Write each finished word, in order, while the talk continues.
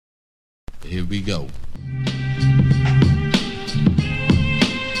Here we go.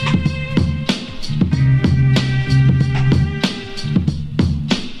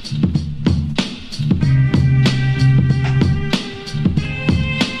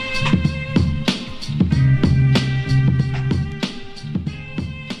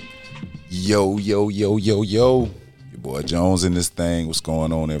 Yo, yo, yo, yo, yo. Your boy Jones in this thing. What's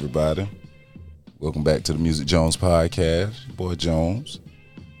going on, everybody? Welcome back to the Music Jones podcast. Your boy Jones.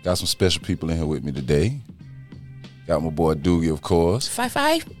 Got some special people in here with me today. Got my boy Doogie, of course.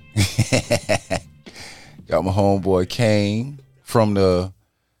 5-5. Got my homeboy Kane from the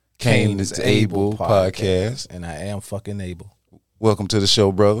Kane is Able podcast. And I am fucking able. Welcome to the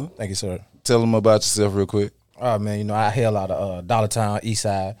show, brother. Thank you, sir. Tell them about yourself real quick. All right, man. You know, I hail out of Dollar Town, East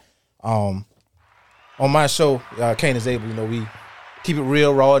Side. On my show, Kane is Able, you know, we keep it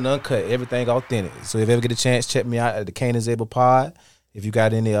real, raw, and uncut. Everything authentic. So if you ever get a chance, check me out at the Kane is Able pod. If you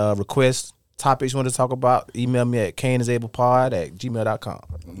got any requests, topics you want to talk about, email me at kaneisablepod@gmail.com.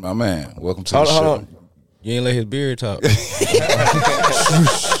 My man, welcome to the show. Hold on. You ain't let his beard talk. That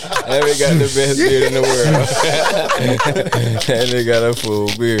nigga got the best beard in the world. That nigga got a full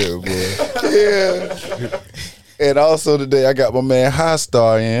beard, boy. Yeah. And also today I got my man High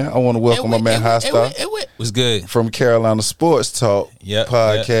Star in. I want to welcome my man High Star What's good? from Carolina Sports Talk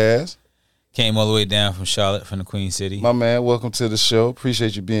podcast. Came all the way down from Charlotte, from the Queen City. My man, welcome to the show.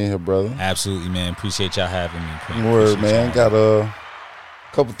 Appreciate you being here, brother. Absolutely, man. Appreciate y'all having me. Word, Appreciate man. y'all. Got a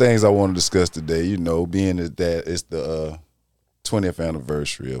couple things I want to discuss today. You know, being that it's the 20th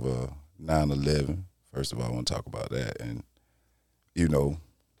anniversary of 9/11. First of all, I want to talk about that and, you know,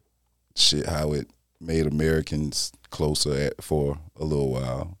 shit, how it made Americans closer for a little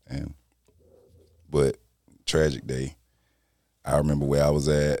while, but tragic day. I remember where I was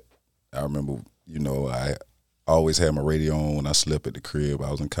at. I remember, you know, I always had my radio on when I slept at the crib. I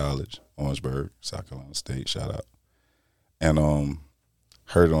was in college, Orangeburg, South Carolina State, shout out. And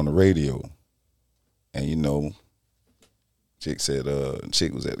heard it on the radio. And, you know, chick said,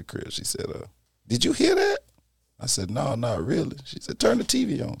 chick was at the crib. She said, did you hear that? I said, no, not really. She said, turn the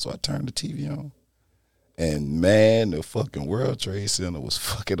TV on. So I turned the TV on. And man, the fucking World Trade Center was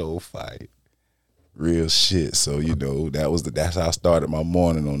fucking on fire. Real shit. So, you know, that's how I started my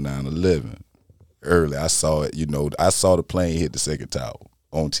morning on 9/11. Early, I saw it, you know, I saw the plane hit the second tower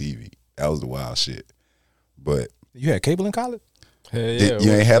on TV. That was the wild shit. But You had cable in college? Hell yeah.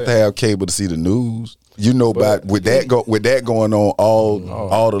 you ain't have to have cable to see the news. You know, about with that going on,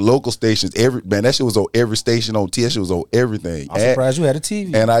 all the local stations, that shit was on every station on T. That shit was on everything. I'm surprised you had a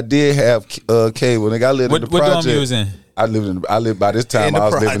TV. And I did have cable. Nigga, I lived in the project. What dorm you was in? I lived by this time.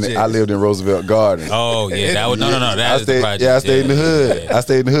 I lived in Roosevelt Gardens. Oh yeah, that was no. That was the project. Yeah, I stayed in the hood. Yeah. I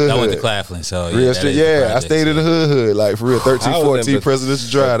stayed in the hood. I went to Claflin, so yeah, Real shit. Yeah, I stayed in the hood. Like for real, 13, 14 Presidential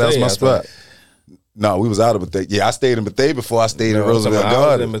Drive. That was my spot. No, we was out of Bethea. Yeah, I stayed in Bethea before I stayed in Roosevelt I was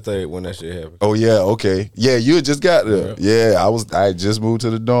Gardens. in Bethea when that shit happened. Oh yeah, okay. Yeah, you had just got there. Yeah, I just moved to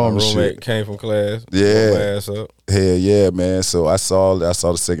the dorm. My and roommate shit. came from class. Yeah. Pulled my ass up. Hell yeah, man. So I saw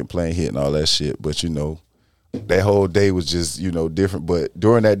the second plane hit and all that shit. But you know, that whole day was just, you know, different. But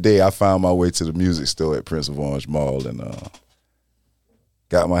during that day, I found my way to the music store at Prince of Orange Mall and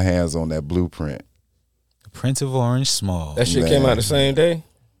got my hands on that Blueprint. Prince of Orange Small. That shit Man. came out the same day?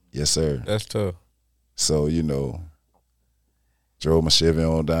 Yes, sir. That's tough. So, you know, drove my Chevy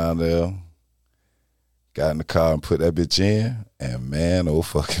on down there, got in the car and put that bitch in, and man, oh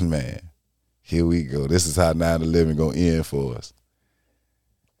fucking man, here we go. This is how 9/11 gonna end for us.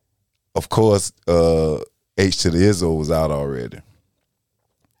 Of course, H to the Izzo was out already.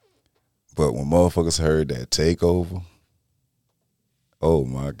 But when motherfuckers heard that takeover, oh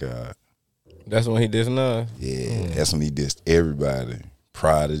my God. That's when he did none. Yeah, that's when he dissed everybody.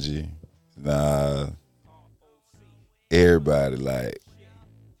 Prodigy, everybody, like,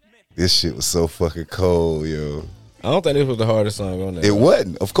 this shit was so fucking cold, yo. I don't think this was the hardest song on there. It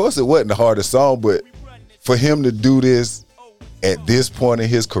wasn't. Of course it wasn't the hardest song, but for him to do this at this point in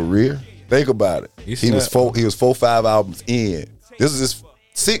his career, think about it. He was 4-5 albums in. This was his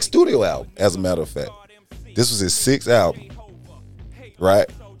 6th studio album, as a matter of fact. This was his 6th album, right?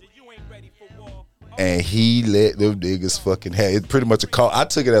 And he let them niggas fucking have it. Pretty much a call. I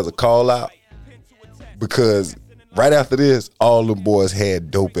took it as a call out because right after this, all them boys had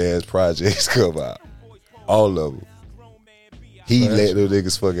dope ass projects come out. All of them. He let them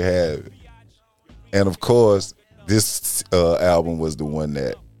niggas fucking have it. And of course, this album was the one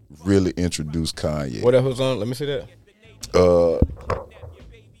that really introduced Kanye. What else was on? Let me see that.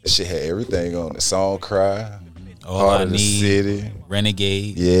 Shit had everything on it. Song Cry, All Heart I of the Need, City,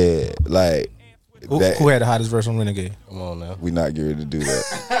 Renegade. Yeah, like Who had the hottest verse on Renegade? Come on now. We not getting to do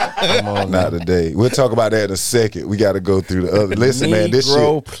that. Come on, not today. We'll talk about that in a second. We got to go through the other. Listen, man, this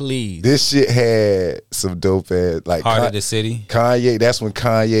shit. Please. This shit had some dope ass like Heart of the City. Kanye. That's when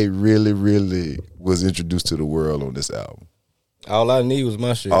Kanye really, really was introduced to the world on this album. All I Need was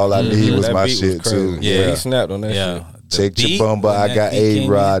my shit. All I Need was That my beat shit too. Yeah. He snapped on that shit. Check your bumper. I got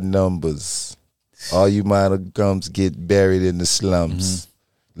A-Rod numbers. All you minor gums get buried in the slums.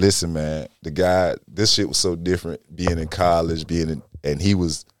 Listen, man, the guy, this shit was so different being in college, and he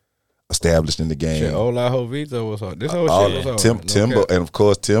was established in the game. Shit, Ola Jovito was hard. This whole shit was hard. Timbo, and of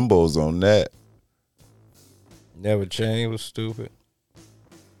course, Timbo's on that. Never Change was stupid.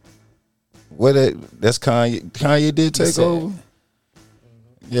 That's Kanye. Kanye did take over?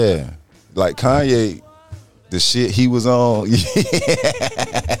 Yeah. Like Kanye, the shit he was on.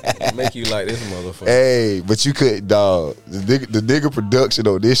 Make you like this motherfucker. Hey, but you couldn't, dog. The nigga production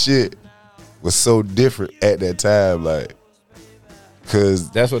on this shit was so different at that time, like, cause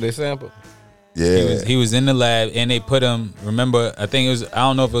that's what they sampled. Yeah, he was in the lab, and they put him. Remember, I think it was. I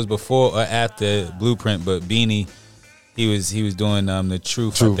don't know if it was before or after Blueprint, but Beanie, he was doing the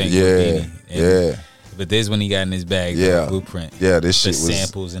Truth. I think. Yeah, yeah. But this when he got in his bag. Yeah, Blueprint. Yeah, this shit the was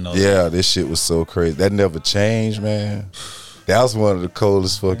samples and all. Yeah, that. This shit was so crazy. That never changed, man. That was one of the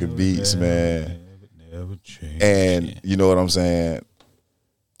coldest fucking beats, man. Never changed. And you know what I'm saying?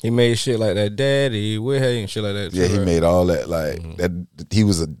 He made shit like that, Daddy, and shit like that. Yeah, he made all that like that. He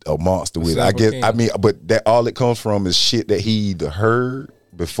was a monster with it. I guess. I mean, but that all it comes from is shit that he either heard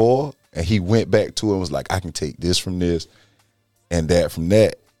before, and he went back to it and was like, I can take this from this, and that from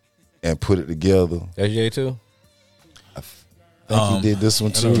that, and put it together. That's Jay too. I think he did this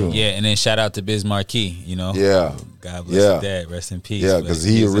one too. Yeah, and then shout out to Biz Marquee. You know. Yeah. God bless his dad. Rest in peace. Yeah, because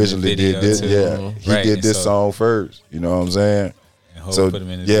he originally did this. Too. Yeah, he did this song first. You know what I'm saying? Hov put him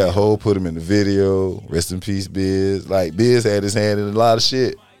in the video. Hov put him in the video. Rest in peace, Biz. Like Biz had his hand in a lot of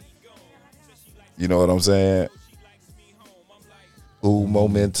shit. You know what I'm saying? Ooh,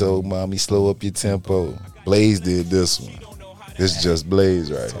 momento, mommy, slow up your tempo. Blaze did this one. This is just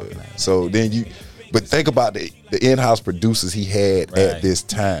Blaze right here. So then but think about the in-house producers he had at this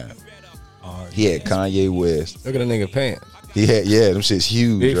time. He had Kanye West. Look at the nigga pants. He had, them shit's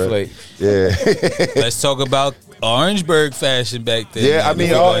huge. Big right? flake. Yeah. Let's talk about Orangeburg fashion back then. Yeah, I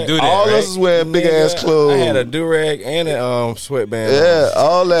mean, all us is wearing big ass clothes. I had a do-rag and a sweatband. Yeah,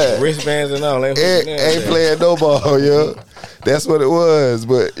 all that. Wristbands and all. Ain't playing no ball, yo. That's what it was.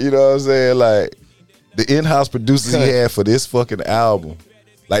 But you know what I'm saying? Like the in-house producers he had for this fucking album.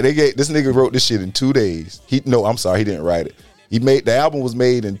 Like this nigga wrote this shit in 2 days. I'm sorry, he didn't write it. The album was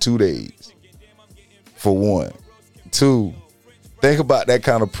made in 2 days. For one. 2, think about that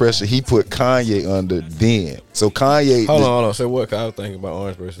kind of pressure he put Kanye under then. So Kanye. Hold on. Say what? 'Cause I was thinking about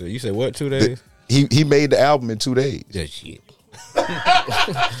Orangeburg. You said what? 2 days? He made the album in 2 days. That shit.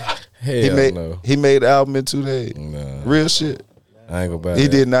 Hell no. He made the album in 2 days. Nah. Real shit. I ain't gonna buy He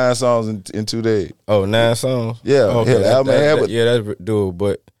that. did 9 songs in 2 days. Oh, 9 songs? Yeah. Okay. The album that's doable,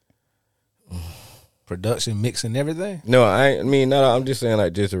 but production, mixing, everything. No, I'm just saying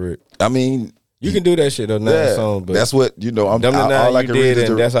like just I mean, you can do that shit though, 9 songs, but that's what I'm. them all I can read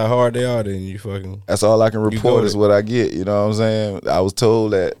is that's how hard they are. Then you fucking. That's all I can report is what I get. You know what I'm saying? I was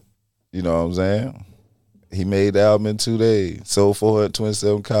told that. You know what I'm saying? He made the album in 2 days. Sold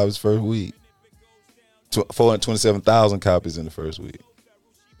 427 copies first week. 427,000 copies in the first week.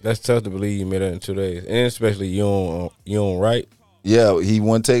 That's tough to believe you made that in 2 days, and especially you don't write. Yeah, he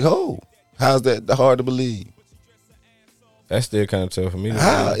wouldn't take hold. How's that hard to believe? That's still kind of tough for me to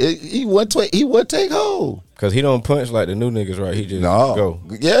How? believe. He wouldn't take hold. Cause he don't punch like the new niggas, right? He just go.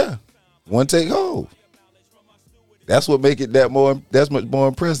 Yeah, wouldn't take hold. That's what make it that's much more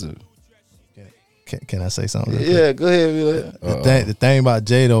impressive. Can I say something? Yeah, go ahead. The thing about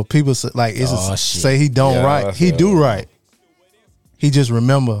Jay though, people say, like say he don't write. He do write. He just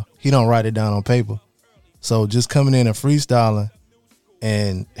remember he don't write it down on paper. So just coming in and freestyling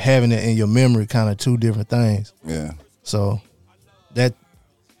and having it in your memory, kind of 2 different things. Yeah. So that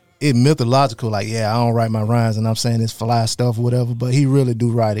it mythological, like I don't write my rhymes and I'm saying this fly stuff or whatever, but he really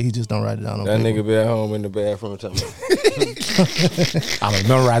do write it. He just don't write it down on paper. That nigga be at home in the bathroom talking about I'm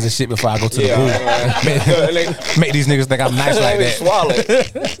memorizing shit before I go to the booth. Make these niggas think I'm nice like that. Swallow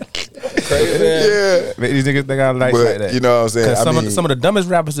it. Crazy. Yeah. Make these niggas think I'm nice like that. You know what I'm saying? Because some of the dumbest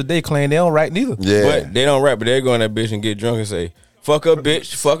rappers today claim they don't write neither. Yeah. But they don't rap, but they go in that bitch and get drunk and say, fuck up,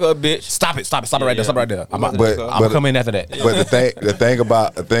 bitch. Fuck up, bitch. Stop it right there. Stop it right there. I'm But coming in after that. But the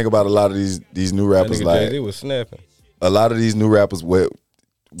thing about a lot of these new rappers, That nigga like Jay-Z was snapping. a lot of these new rappers,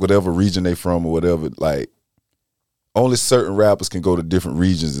 whatever region they from or whatever, like only certain rappers can go to different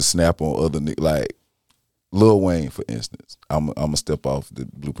regions and snap on other niggas. Like Lil Wayne, for instance. I'm gonna step off the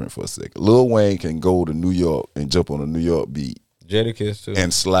Blueprint for a second. Lil Wayne can go to New York and jump on a New York beat. Jadakiss too.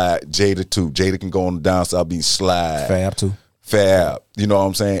 And slide. Jada too. Jada can go on the down south beat, slide. Fab too. Fab. You know what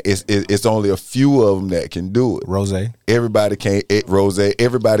I'm saying? It's only a few of them that can do it. Rose. Everybody can't. Rose.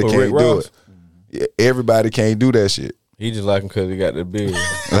 Everybody can't Rick do Ross. it. Yeah, everybody can't do that shit. He just like him because he got the beard.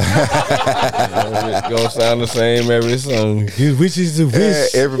 It's gonna sound the same every song. His wish is the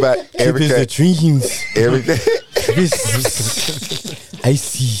wish. Everybody. Every the dreams. Everything. I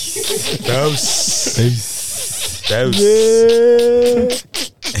see.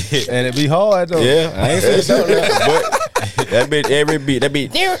 And it be hard though. Yeah, I ain't saying something. But that bitch, every beat, that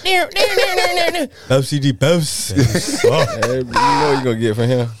beat. Bounce CD bounce. You know you gonna get from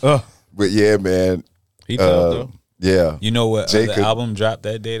him. But yeah, man. He tough though. Yeah. You know what Jacob- other album dropped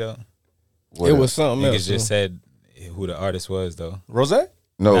that day though? It was something Niggas else. just said who the artist was though. Rose?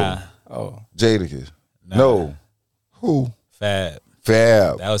 No. Nah, Jadakiss. nah. No. Who? Fab.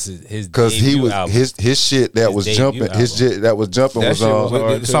 Fab. That was his Because he debut was album. his shit that His was debut jumping. His album. shit that was jumping That was shit was on.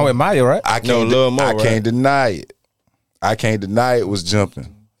 hard. The song with Maya, right? I can't. Lil Mo, I right? can't deny it. I can't deny it was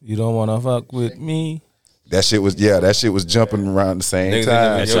jumping. You don't wanna fuck with me. That shit was jumping around the same Niggas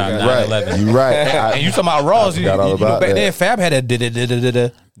time. in the That's video right, Right, 9/11. you right. And you talking about Ross? You forgot all know, about back that. then Fab had a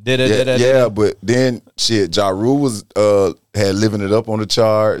Yeah, but then shit, Ja Rule was had Living It Up on the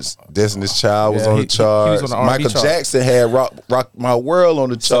charts. Destiny's Child was Yeah, on he the charts. was on the R&B Michael chart. Jackson had Rock My World on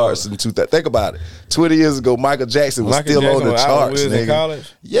the charts in 2000. Think about it. 20 years ago, Michael Jackson was Michael still Jackson on the was out charts, with us in nigga. college.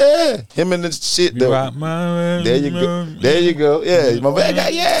 Yeah, him and the shit. You rock my There you go. There you go. Yeah, my bad guy.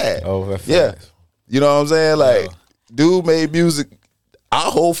 Yeah. Oh, that's Yeah. facts. You know what I'm saying? Like, dude made music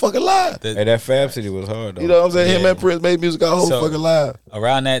our whole fucking life. Hey, that Fab City was hard though. You know what I'm saying? Him Yeah. and Prince made music our whole So- fucking life.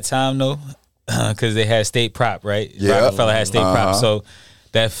 Around that time though, because they had State Prop, right? Yeah. Rockefeller had State Prop, Uh-huh. so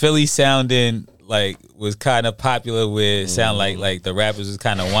that Philly sounding like was kind of popular with sound like the rappers was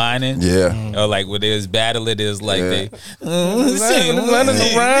kind of whining. Yeah. Or like when they was battling, it was like Yeah. they running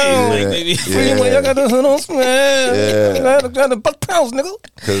around. Like they be- Yeah. got the hood on smash. Yeah. Got the buck pounds, nigga.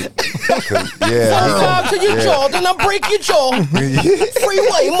 Cause yeah. To your jaw, then I break your jaw.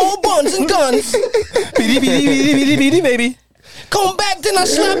 Freeway, more buns and guns. Baby. Come back, then I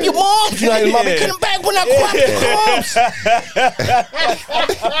slap your mom. You know, your mama coming back when I crop the crumbs.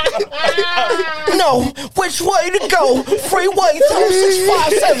 No, which way to go? Freeway, tell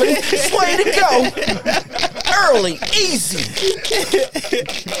 657. Which way to go? Early, easy.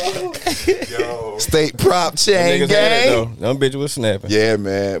 State Prop chain Niggas had it gang. though. Them bitches was snapping. Yeah,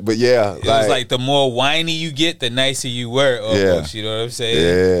 man. But yeah, It was like the more whiny you get, the nicer you were. Almost, you know what I'm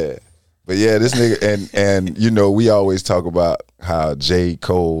saying? yeah. But yeah, this nigga and you know, we always talk about how J.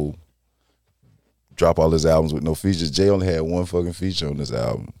 Cole drop all his albums with no features. Jay only had one fucking feature on this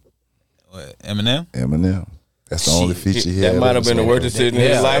album. What, Eminem? Eminem. That's the only feature he had. That might have been the worst decision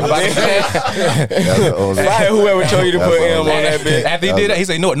in his life. That's the only- Fire whoever told you to That's put all. him on that bitch. After he did that, he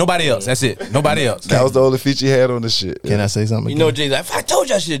said, "No, nobody else. That's it. Nobody else." That was the only feature he had on the shit. Can I say something You again? know, Jay's like, I told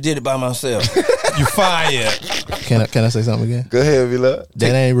you I should have did it by myself. You fired. Can I say something again? Go ahead, V-Love.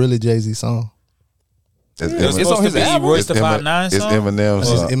 That ain't really Jay-Z's song. It's It's Eminem. on his album. Royce the It's 5'9" It's song? Eminem's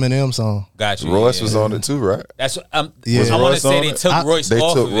It's song. Eminem song. Got you. Royce yeah. was on it too, right? That's Yeah. I want to Royce say on they it? took Royce They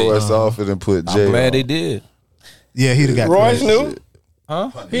off took of it. Royce off it and put Jay. I'm glad on. they did. Yeah, he'd have got Royce credit. knew.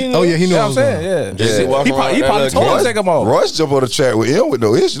 He Oh yeah, he knew. Yeah, what I'm was saying, on. yeah. Jay-Z walking around He that probably little told him to kid. take him off. Royce jump on the track with him with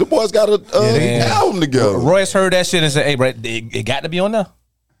no issue. The boys got a man. album together. Royce heard that shit and said, "Hey, bro, it got to be on there."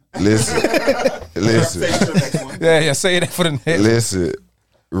 Listen. Yeah, say that for the next. Listen.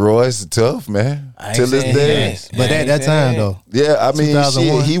 Royce is tough, man. I ain't Till this saying day. he ain't. But at that time though, Yeah, I mean,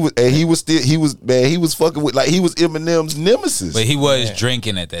 2001. shit, he was fucking with, like, he was Eminem's nemesis. But he was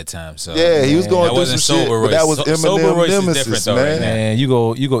drinking at that time, so Yeah, he was going that through wasn't some shit, sober but that was Royce. Sober Eminem Royce is nemesis, different though, right man. now. Man, you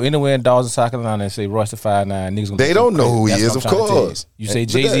go anywhere in Dawson, South Carolina, and say Royce the 5'9", niggas gonna They get don't you know crazy. who he That's is, what of I'm trying to tell course. You say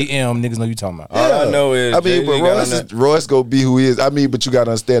But Jay-Z M, niggas know you talking about. All I know is I mean, Jay-Z but got on Royce gonna be who he is. I mean, but you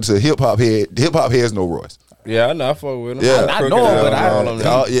gotta understand, to hip hop heads know Royce. Yeah, I know. I fuck with him. Yeah. I know,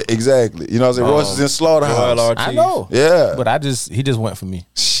 but Yeah, exactly. You know what I'm saying? Royce is in Slaughterhouse. I know. Yeah. But he just went for me.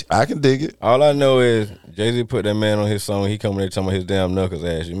 I can dig it. All I know is Jay-Z put that man on his song. He coming there talking about his damn knuckles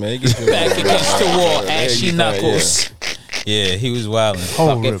ass. You man, get your Back against the wall, ashy Yeah. knuckles. Yeah, he was wilding.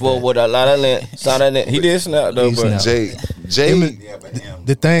 Fucking full with a lot of lint. Sound of lint. He did snap though, He but snapped. Jay,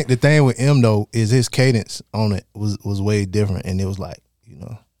 The thing with M though is his cadence on it was way different, and it was like, you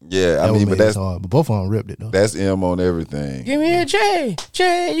know, Yeah, I That mean, made but us hard. But both of them ripped it though. that's M on everything. Give me a J.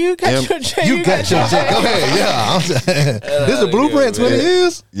 J, you got your J. You got your J. Go ahead, yeah. I'm saying, this is a blueprint 20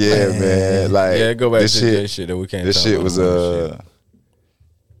 years. Yeah, man. Like Yeah, go back this to shit. that shit that we can't. This talk shit about was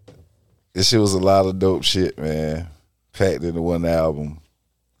this shit was a lot of dope shit, man. Packed into one album.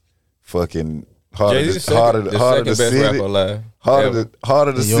 Fucking harder Jay-Z's to harder the to second best city. rapper alive. Harder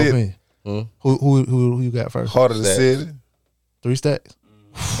to In your city. opinion. Who you got first? Harder to Stacks. city. 3 stacks.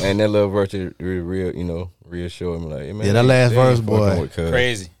 And that little verse is real, reassured me like, hey, man, Yeah, that last they verse, ain't boy. fucking with Cuz.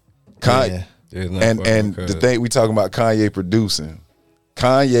 Crazy. Kanye, It's not and fucking and with the Cuz. thing we talking about Kanye producing.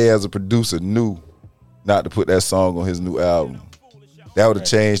 Kanye as a producer knew not to put that song on his new album. That would have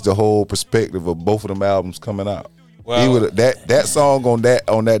changed the whole perspective of both of them albums coming out. Well- He would that song on that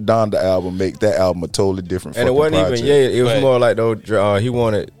Donda album make that album a totally different. And it fucking wasn't project. even it was But- more like though he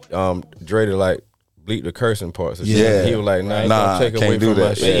wanted Dre to like bleep the cursing parts. And shit. Yeah. He was like, nah, Nah, take away can't do from my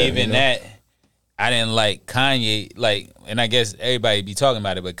that. shit. But even you know? that, I didn't like Kanye. Like, and I guess everybody be talking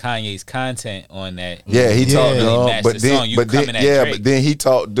about it, but Kanye's content on that. Yeah, he talked really dumb, matched but the then, song. You but then, coming at yeah, Drake. but then he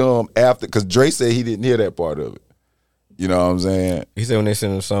talked dumb after because Dre said he didn't hear that part of it. You know what I'm saying? He said when they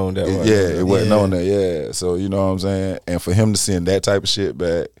sent the song that way. Yeah, it wasn't on there. Yeah, so you know what I'm saying. And for him to send that type of shit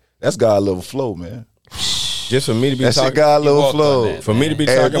back, that's God level flow, man. Just for me to be That shit talking, God level walked on flow. that. for me to be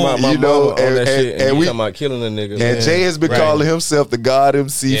And, talking about my you know, mama on that shit, and and you we- talking about killing a nigga. And man. Jay has been Right. calling himself the God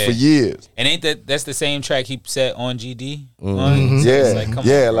MC Yeah. for years. And ain't that's the same track he set on GD? Yeah. Come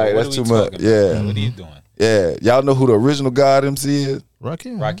Yeah, on, bro. like, What that's are we too much. talking Yeah. about? What are you doing? Yeah, y'all know who the original God MC is?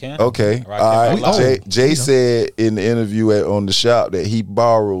 Rakim. Rakim? Okay, Rakim all for right. life. Jay said in the interview on the shop that he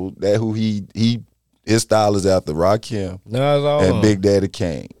borrowed that who his style is after Rakim Nah, it's all and on. Big Daddy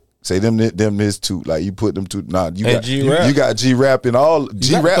Kane. Say them his two. Like you put them two. Nah, you And got G-Rap. you got G-Rap and all You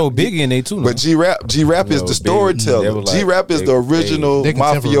G-Rap. got to throw Biggie in there too. No? But G-Rap is No, the Big. They storyteller. was like- G-Rap is they- the original they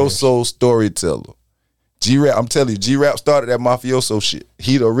contemporaries. mafioso storyteller. G-Rap, I'm telling you, G-Rap started that mafioso shit.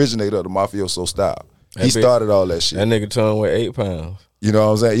 He the originator of the mafioso style. He That big- started all that shit. That nigga tongue weigh 8 pounds. You know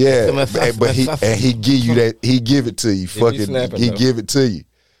what I'm saying? Yeah, but he give you that. He give it to you. be Fucking, snapping, he though. give it to you.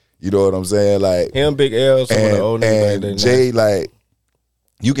 You know what I'm saying? Like Him, Big L, some of the old niggas. and like Jay, like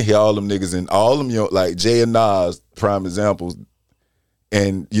you can hear all them niggas and all them, like Jay and Nas, prime examples.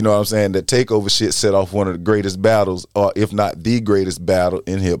 And you know what I'm saying? The Takeover shit set off one of the greatest battles, or if not the greatest battle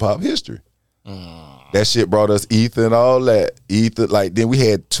in hip hop history. That shit brought us Ether and all that. Ether, like then we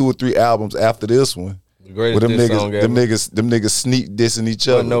had 2 or 3 albums after this one. The greatest With them diss niggas, song them ever. niggas sneak dissing each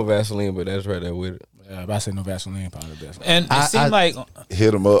other. Wasn't no Vaseline, but that's right there with it. If I say no Vaseline, probably the best. And it seemed like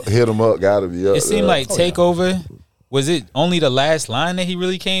Hit them up, gotta be up. it seemed there. like Takeover. Was it only the last line that he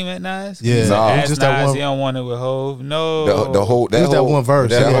really came at Nas? Yeah. He said, Nah. "Ask Just that Nas, one- he don't want it with Hov. No, the whole Just that one verse.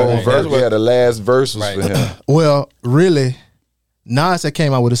 That Yeah. whole Right. verse. That's what- Yeah, the last verse was Right. for him. Well, really, Nas had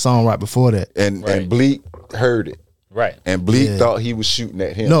came out with a song right before that. And Right. and Bleak heard it. right. And Bleak Yeah. thought he was shooting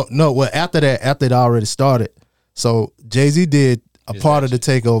at him. No. Well, after that, after it already started, so Jay-Z did a part of the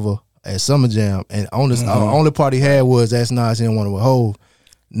takeover at Summer Jam, and on this, the only part he had was that's Nas. He didn't want to Hov.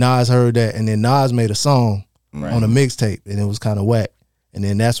 Nas heard that, and then Nas made a song on a mixtape, and it was kind of whack. And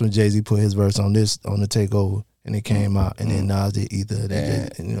then that's when Jay-Z put his verse on the takeover, and it came out, and then Nas did Ether.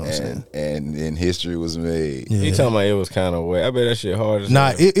 And you know what I'm saying? And then history was made. Yeah. He talking about it was kind of wet. I bet that shit hard as Nah,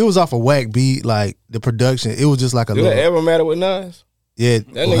 hell. it was off a whack beat, like the production. It was just like a Do that little, ever matter with Nas? yeah. That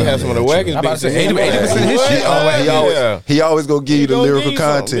nigga had some of the wackest I'm about beats. to say 80% of his What? shit He always gonna give you the gonna lyrical give you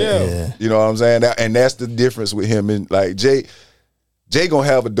something, content. yeah. Yeah. You know what I'm saying? And that's the difference with him and like Jay gonna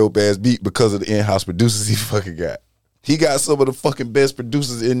have a dope ass beat because of the in-house producers he fucking got. He got some of the fucking best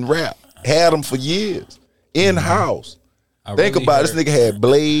producers in rap. Had them for years. In-house. I Think really about it. heard- This nigga had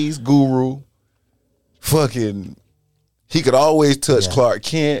Blaze, Guru, fucking. He could always touch Yeah. Clark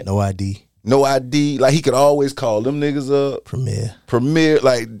Kent. No ID, No ID. Like he could always call them niggas up. Premier. Premier,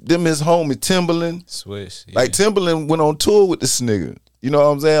 like them his homie Timberland. Swish. Yeah. Like Timberland went on tour with this nigga. You know what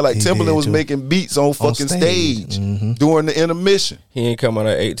I'm saying? Like He Timberland did, was too. making beats on fucking stage. stage during the intermission. He ain't come out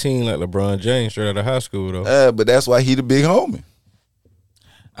at 18 like LeBron James straight out of high school though. But that's why he the big homie.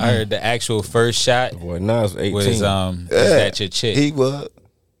 I heard the actual first shot Boy, Nas 18. was is that your chick? He was.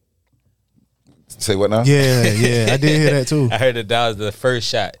 Say what now? Yeah, I did hear that too. I heard that was the first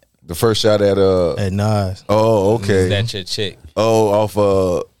shot. The first shot at At Nas, oh Is okay. that your chick? Oh, off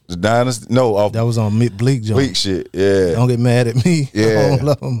the Dynasty? No, off that was on Bleak Joint. Bleak shit. Yeah. Don't get mad at me. Yeah. I don't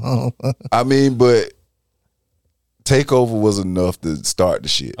love him. I mean, but Takeover was enough to start the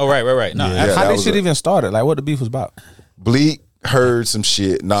shit. Oh right. No, Yeah. absolutely. How that this was shit a- even started? Like what the beef was about? Bleak heard some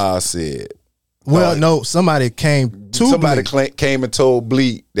shit Nas said. Well, no, somebody came to Somebody Bleak. came and told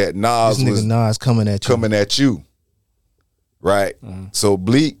Bleak that Nas This nigga was Nas coming at you. coming at you. Right? So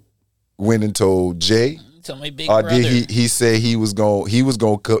Bleak went and told Jay? Tell my big Or brother. did he say he was gonna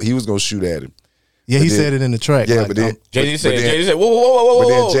shoot at him? Yeah, he said it in the track. Yeah, like, but then Jay-Z said, whoa.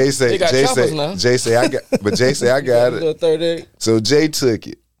 But then Jay say I got it. Little 38. So Jay took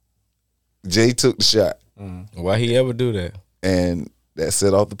it. Jay took the shot. Why he ever do that? And that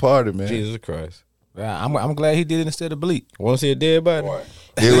set off the party, man. Jesus Christ. Yeah, I'm glad he did it instead of Bleak. Want to see a dead body?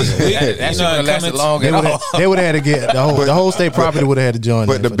 It was, That shit would've lasted long at all. they would have had to get the whole state property would have had to join.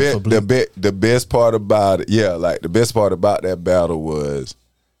 but there for Bleak. the best part about it, the best part about that battle was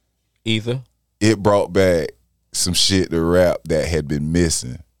Ether. it brought back some shit to rap that had been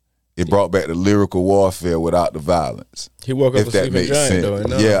missing. It brought back the lyrical warfare without the violence. He woke up If a that sleeping makes giant sense. though. And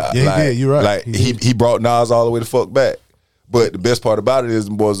Yeah, Yeah, he did. You're right. Like He did. he brought Nas all the way the fuck back. But the best part about it is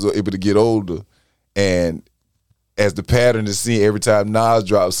the boys were able to get older, and as the pattern is seen, every time Nas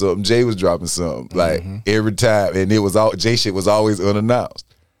dropped something, Jay was dropping something. Like every time, and it was all Jay shit was always unannounced.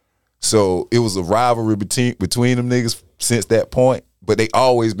 So it was a rivalry between them niggas since that point. But they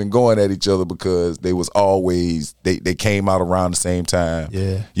always been going at each other because they was always they came out around the same time.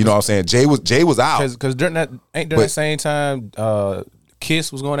 Yeah. You know what I'm saying? Jay was out. Because during that same time,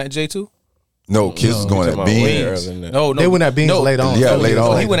 Kiss was going at Jay too. No, Kiss was going at Beans. No, They went at Beans later on. Yeah, later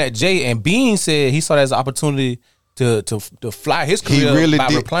on. He went at Jay, and Beans said he saw that as an opportunity to fly his career really by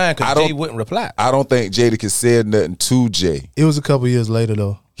did. replying I because don't- Jay wouldn't reply. I don't think Jadakiss said nothing to Jay. It was a couple years later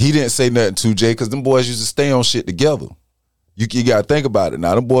though. He didn't say nothing to Jay because them boys used to stay on shit together. You got to think about it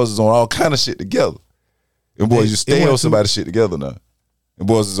now. Them boys is on all kind of shit together. Them boys used to stay on somebody's shit together now. Them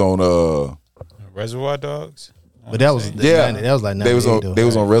boys is on Reservoir Dogs. But that was that was like 98, they was on though. they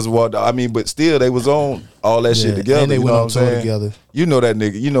was on Reservoir Dogs. I mean, but still they was on all that shit together. And they you went know on what I'm tour saying? together. You know that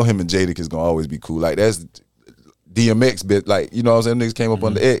nigga. You know him and Jadakiss gonna always be cool. Like that's DMX bit. Like you know what I'm saying? Niggas came up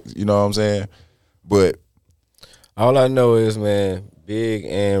under X. You know what I'm saying? But All I know is, man, Big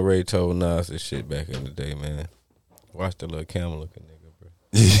and Ray told Nas this shit back in the day, man. Watch the little camel looking nigga,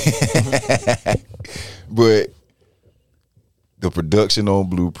 bro. But the production on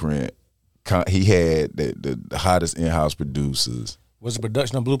Blueprint, he had the hottest in-house producers. Was the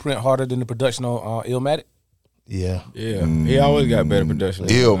production on Blueprint harder than the production on Illmatic? Yeah. Yeah, he always got better production.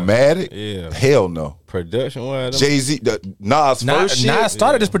 Illmatic? Yeah. Hell no. Production wise, Jay-Z, Nas first shit? Nas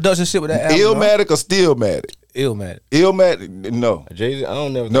started this production shit with that album. Illmatic or Stillmatic? Illmatic. Illmatic, no. Jay-Z, I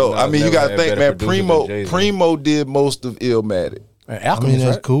don't never. No, think I Nas mean, you never got to had think, better man, producers than Jay-Z. Primo did most of Illmatic. I mean, Alchemist,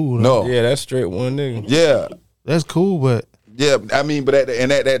 that's right? cool. Though. No. Yeah, that's straight one nigga. Yeah. That's cool, but Yeah, I mean, but at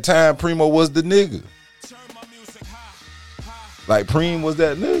that time, Primo was the nigga. Like, Preem was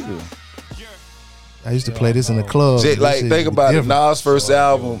that nigga. I used to play this in the club. Jay, This like, shit think be about it. different. Nas' first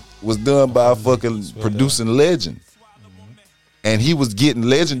album was done by a fucking producing legend. And he was getting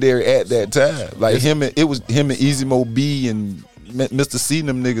legendary at that time. Like, it was him and Easy Mo B and Mr. C and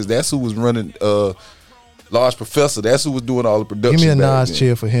them niggas. That's who was running Large Professor. That's who was doing all the production. Give me a back Nas then.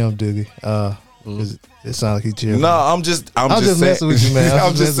 cheer for him, Doogie. It sounds like he cheered. No, I'm just just saying. messing with you, man.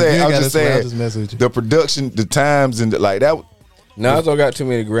 I'm just saying. I'm just saying. I'm just messing with you. The production, the times, and like that. Nas don't got too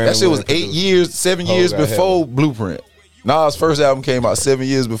many Grammy. That shit was 7 years got before Blueprint. Nas' first album came out 7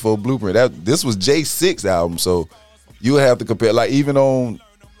 years before Blueprint. This was Jay's sixth album, so you would have to compare. Like even on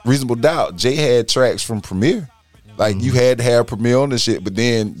Reasonable Doubt, Jay had tracks from Premier. Like you had to have Premier on this shit, but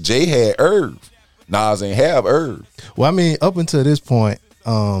then Jay had Irv. Nas ain't have Irv. Well, I mean, up until this point,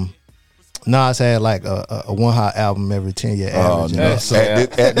 Nas had like a one hot album every 10-year average. No. So,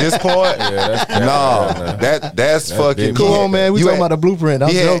 At this point, that's fucking. come on, man. We you talking had- about the Blueprint. I'm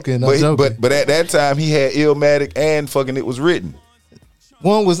he had- joking. I'm joking. But at that time, he had Illmatic and fucking It Was Written.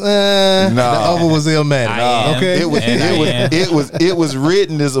 One was the other was Illmatic. I am. Okay, It was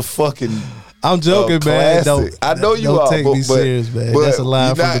written as a fucking. I'm joking, man. Classic. I know you don't are. take but, me serious, man. but That's a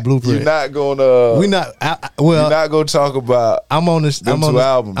line from the Blueprint. You're not gonna. we not. You're not gonna talk about. I'm on this. Them I'm on two this,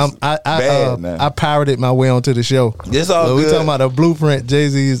 albums. Bad now. I pirated my way onto the show. It's all So we good. talking about a Blueprint,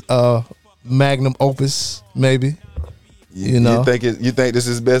 Jay-Z's magnum opus, maybe. You know. You think this is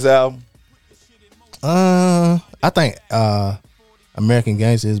his best album? I think American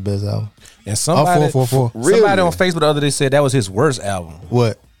Gangster is his best album. And somebody, 444. Really? somebody on Facebook the other day said that was his worst album,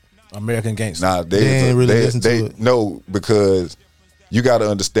 What? American Gangster. Nah, They ain't really listen to it. No, because you got to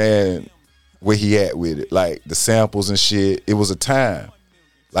understand where he at with it. Like the samples and shit. It was a time.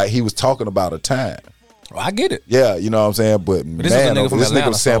 Like he was talking about a time. Oh, I get it. Yeah, you know what I'm saying? But this is a man, nigga from this Atlanta, nigga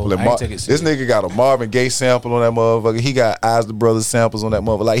was sampling. so I ain't take it This serious. nigga got a Marvin Gaye sample on that motherfucker. He got Isley Brothers samples on that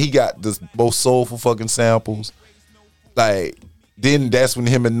motherfucker. Like he got the most soulful fucking samples. Like then that's when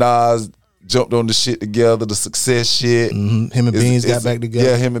him and Nas jumped on the shit together, the Success shit. Him and Beans got back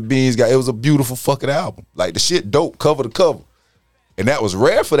together. Yeah, him and Beans got. It was a beautiful fucking album. Like the shit dope, cover to cover. And that was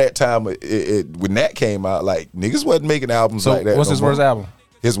rare for that time. When that came out, like niggas wasn't making albums like that. What's his worst album?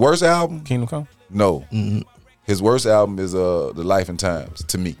 His worst album? Kingdom Come? No. Mm-hmm. His worst album is The Life and Times,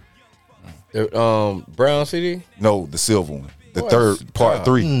 to me. The brown CD? No, the silver one. The third part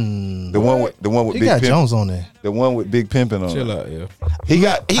 3. The one with He Big got Pimp. Jones on there. The one with Big Pimpin' on Chill it. out, yeah. He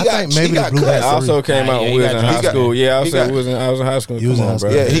got cut. Also came out when we was in high school. Yeah, I was in high school. Come on, bro.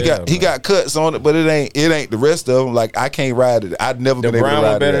 Yeah, he got cuts on it, but it ain't the rest of them. Like I can't ride it. I'd never been able to ride it. The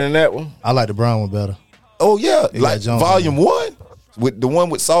brown one better than that one? I like the brown one better. Oh yeah, He like got Jones volume 1 with the one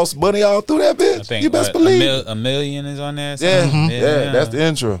with Sauce Bunny all through that bitch. I think You best believe. a million is on there. Yeah, yeah, that's the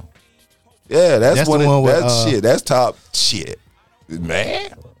intro. Yeah, that's the one with, that's shit. That's top shit,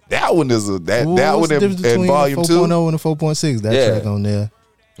 man. That one is that one in volume 2 4.0 and the 4.6. That track on there.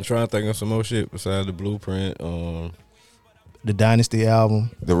 I'm trying to think of some more shit besides the Blueprint. The Dynasty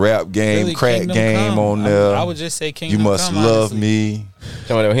album. The Rap Game, Really, Crack Kingdom Game Come. on there. I would just say Kingdom You Must Come, Love honestly. Me.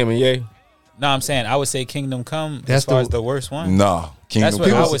 Talking about him and Ye? No, I'm saying I would say Kingdom Come That's as far the- as the worst one. Nah, That's what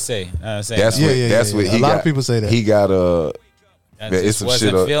People- I would say. That's Yeah. what he A lot got. of people say that. He got I it's just some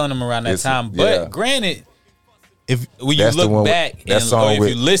wasn't shit feeling them around that it's- time. But yeah. granted, If when you That's the one look with- back that and song or if with-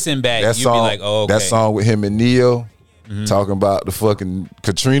 you listen back, that you'd song. be like, "Oh, okay." That song with him and Neo talking about the fucking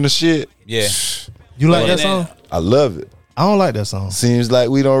Katrina shit. Yeah. you like But that then- song, I love it. I don't like that song. Seems like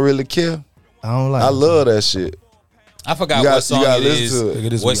we don't really care. I don't like. I that love that shit. I forgot You gotta- what song you gotta it listen is. to it. Look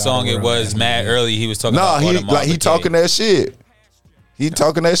at this What we song got it around. was? Mad early. He was talking Nah, about he Audemars he Piguet. talking that shit. He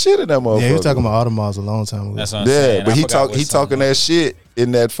talking that shit in that motherfucker. Yeah, he was talking about Audemars a long time ago. That's what I'm Yeah, saying. but I he forgot what song talking it that was. shit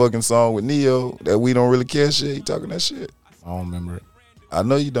in that fucking song with Neo that we don't really care shit. He talking that shit. I don't remember it. I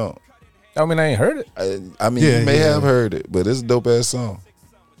know you don't. I mean, I ain't heard it. I mean, Yeah, you may yeah. have heard it, but it's a dope ass song.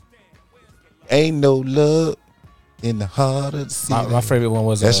 Ain't no love in the heart of the city. My favorite one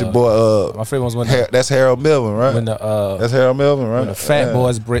was That's your boy. My favorite one was when That's Harold Melvin, right? when the That's Harold Melvin, right? when the fat Yeah.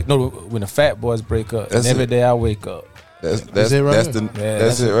 boys break. No, when the fat boys break up. That's And every it. day I wake up. That's it right that's there? the Yeah,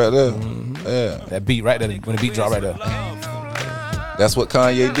 that's that's it right there. Yeah, That beat right there. When the beat drop right there. that's what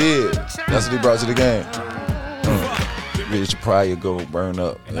Kanye did. That's what he brought to the game. Richard Pryor go burn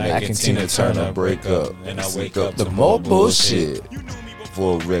up, and I I continue to turn up, break up, and I wake wake up up to to more more bullshit.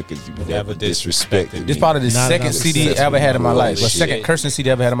 For records, you never Never disrespected disrespected me. This probably the Nah, second nah, CD that's I ever had in my life. Or bullshit. second cursing CD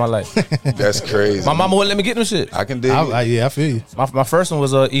I ever had in my life. That's crazy. My mama wouldn't let me get them shit. I can dig it. Yeah, I feel you. My first one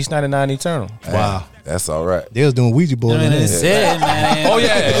was East 99 Eternal. Wow. That's all right. They was doing Ouija board. in there. Oh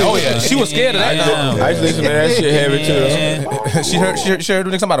yeah. She was scared of that. I used to listen to that shit heavy too. She heard the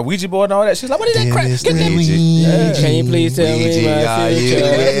niggas talking about a Ouija board and all that. She's like, what is that crap? Dennis Get the that. Ouija. Can you please tell me my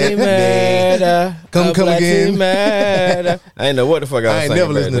future matter? Come again. Matter. I ain't know what the fuck I was I ain't saying never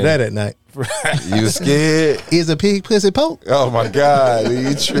back listened to then. that at night. You scared? Is a pig pussy poke? Oh my God,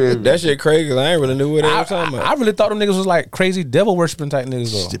 you tripping. That shit crazy 'cause I ain't really knew what they were talking about. I really thought them niggas was like crazy devil worshiping type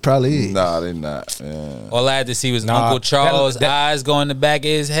niggas though. It probably is. Nah, they not. Yeah. All I had to see was Nah, Uncle Charles' that- eyes go in the back of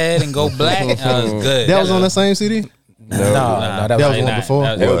his head and go black. That was good. That was on the same CD? Nah, that That was was one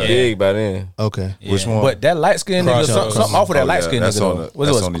before? They was yeah. big by then. Okay. Which one? But that light skinned nigga, Crossroads. something off of that Oh, light yeah, skinned that's nigga on though. the- What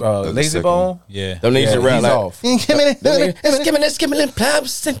that's was on it? the Lazy second Bone? one. Yeah. Them niggas should rap He's like off.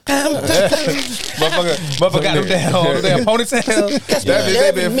 Motherfucker got them damn ponytail.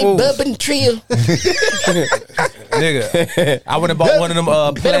 That bitch fool. Nigga, I went and bought one of them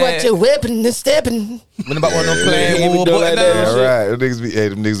plaid. weapon and stepping. Went and bought one of them plaid Yeah, we wool do button like that. downs. All right, them niggas be,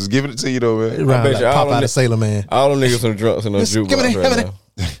 them niggas was giving it to you though, man. Right, bet like you all pop them out ni- of Sailor Man. all them niggas some drunks and no Give me jukebox that, right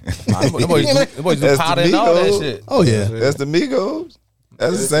give me now. Them boys do That's powder the and all that Migos. shit. Oh, yeah. That's the Migos.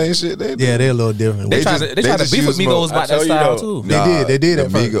 That's the same shit they do. Yeah, they're a little different. They They tried just- to they just beef with use Migos more. about I that tell you style though. too. They did the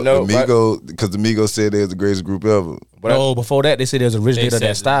at first. Migos, No, the Migos, because the Migos said they was the greatest group ever. No, before that they said they was originator of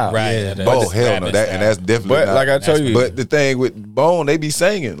that style. Right. Yeah. that- Oh that's hell no, rapping that style. and that's definitely. But not. like I told you, but the thing with Bone, they be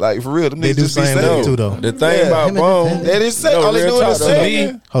singing like for real. Them They niggas do just be sing singing too, though. the thing Yeah. about Bone, They didn't sing. No, All they real doing is talk, though.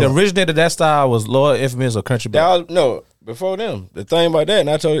 singing. The originator of that style was Lord Infamous or Country Boy. y'all no. Before them, the thing about that, and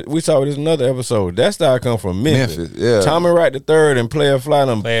I told we talked this in another episode. That style come from Memphis. Yeah. Tommy Wright III and Player Fly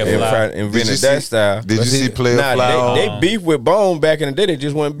them Player Fly. invented that style. Did you But see Player nah, Fly on- They beefed with Bone back in the day. They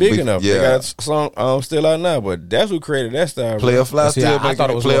just weren't big Beef- enough. yeah. They got a song still out now, but that's who created that style. Player Fly See, still I making thought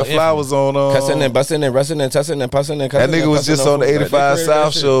it was Player Lil Fly was on. That That nigga was just on the 85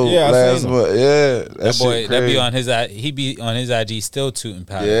 South show last month. Yeah, That boy, shit that be crazy. on his he be on his IG still tooting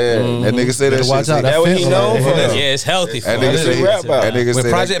powder. Yeah, that nigga say that Better shit. watch out. That what he fence known on for? that. Yeah, it's healthy. For That him. nigga say rap about that nigga When say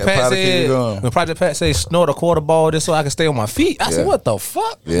Project that Pat powder keep you said, going. when Project Pat say snort a quarter ball just so I can stay on my feet, I said, Yeah. what the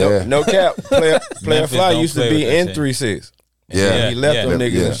fuck? Yeah, No cap. Player Memphis Fly don't used to play be with that in shit. 3-6. yeah, He left Yeah. them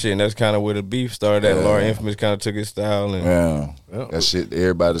niggas Yeah. and shit, and that's kind of where the beef started. At Laura Infamous kind of took his style and yeah. That shit,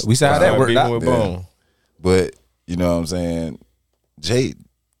 everybody. We saw how that started worked beefing out. with Yeah. Bone. But you know what I'm saying? Jay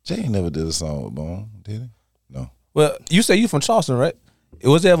ain't never did a song with Bone, did he? No. Well, you say you from Charleston, right?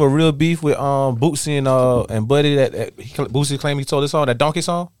 Was there ever a real beef with Bootsy and Buddy that Bootsy claimed he told this song, that Donkey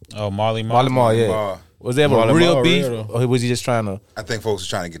song? Oh, Marley Marl. Yeah. Was there ever a real beef, or was he just trying to? I think folks were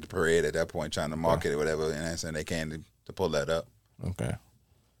trying to get the parade at that point, trying to market it, whatever, and saying they can to pull that up. Okay.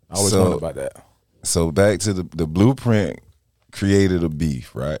 I always wondered about that. So back to the Blueprint created a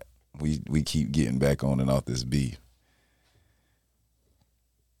beef, right? We keep getting back on and off this beef.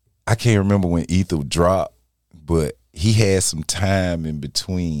 I can't remember when Ether dropped, but he had some time in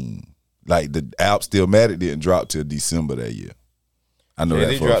between. Like the album Stillmatic didn't drop till December that year. I know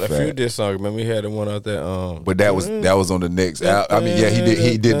that he for dropped a fact. few diss songs. Remember, he had the one out there. But that was on the next album. I mean, yeah,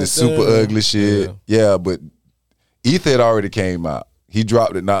 he did the super ugly shit. Yeah, but Ether had already came out. He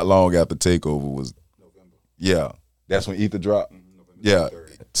dropped it not long after Takeover was. November. Yeah, that's when Ether dropped. Yeah,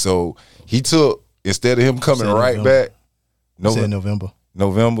 so he took, instead of him coming right back. November.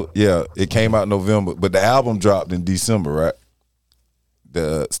 November, yeah, it came out in November, but the album dropped in December, right?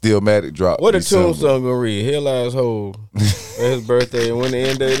 The Stillmatic dropped. What a December. tombstone gonna read? Hell asshole. His birthday and when the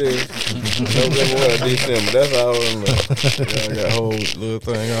end date is. November what? December. That's all I remember. I got a whole little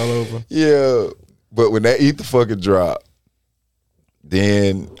thing all over. Yeah, but when that Ether fucking dropped,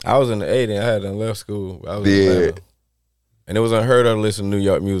 then I was in the 80s. I hadn't left school. I was in Atlanta. And it was unheard of to listen to New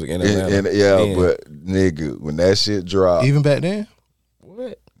York music in Atlanta. But nigga, when that shit dropped, even back then.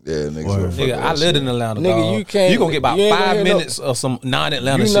 What? Yeah, nigga. I lived in Atlanta. Nigga, you can't. You gonna get about 5 minutes of some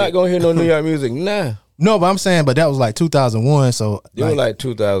non-Atlanta shit. You're not gonna hear no New York music, nah. No, but I'm saying, but that was like 2001. So it was like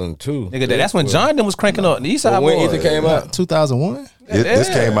 2002. Nigga, that's when John was cranking up. The Eastside Boys. When Ether came out, 2001. This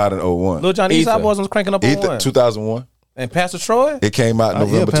came out in 01. Lil Jon Eastside Boys was cranking up on 2001. And Pastor Troy? It came out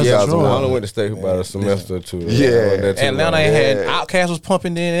November 2001. I only went to stay for about a semester or two. Yeah. Atlanta had Outkast was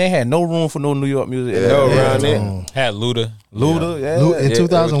pumping in. They had no room for no New York music. No around there. Had Luda. In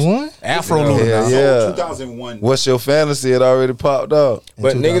 2001? Afro Luda. Yeah. 2001. What's Your Fantasy had already popped up.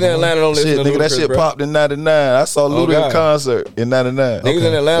 But niggas in Atlanta don't listen to Ludacris, that shit popped in 99. I saw Luda in concert in 99. Niggas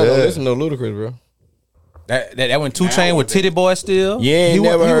in Atlanta don't listen to Ludacris, bro. That when 2 Chainz with Titty Boy still. Yeah, he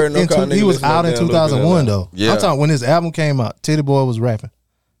never heard no kind of. He was out in 2001 though. Yeah. I'm talking when his album came out. Titty Boy was rapping.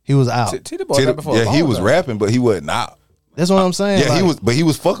 He was out. Titty Boy rapping for a long he was time. rapping, but he wasn't out. That's what I'm saying. Yeah, like, he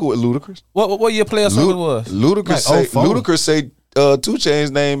was fucking with Ludacris. What year Player Song was? Ludacris say 2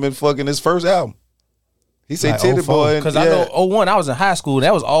 Chainz name in fucking his first album. He said like Titty Boy. Because I know 01, I was in high school.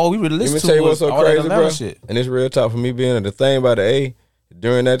 That was all we really listened to. Let me tell you what's so crazy, bro. Shit. And it's real talk for me being in the thing about the A.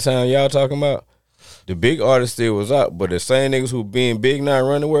 During that time y'all talking about, the big artists still was out, but the same niggas who being big now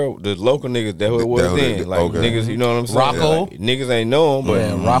run the world, the local niggas, that's what it was then. Like niggas, you know what I'm saying? Rocco. Like, niggas ain't know him,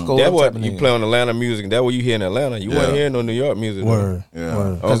 but Rocco. that's what you play on Atlanta music. That's what you hear in Atlanta. You wasn't hearing no New York music. Word.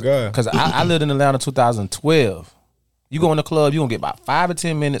 Yeah. Oh, God. Because I lived in Atlanta 2012. You go in the club, you gonna get about 5 or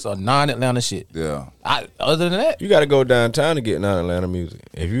 10 minutes of non-Atlanta shit. Yeah. Other than that, You got to go downtown to get non-Atlanta music.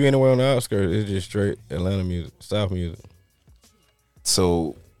 If you anywhere on the outskirts, it's just straight Atlanta music, South music.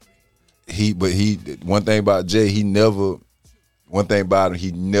 So one thing about Jay, he never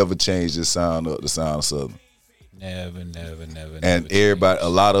changed his sound up to sound of Southern. Never. And everybody, a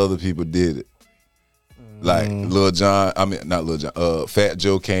lot of other people did it. Like Lil Jon, not Lil Jon, Fat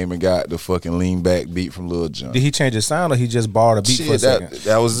Joe came and got the fucking lean back beat from Lil Jon. did he change his sound or he just borrowed a beat for a second?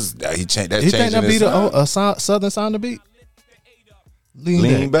 That was he changed. That's You think changing that beat his sound. a Southern sound to beat?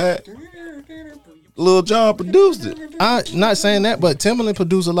 Lean back. Lil Jon produced it. I'm not saying that, but Timbaland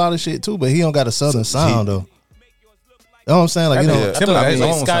produced a lot of shit too, but he don't got a Southern sound though. You know what I'm saying? Like, you know, Timbaland has his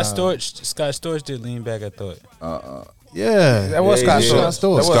own Scott sound. Storch did lean back, I thought. yeah, That was Scott Storch.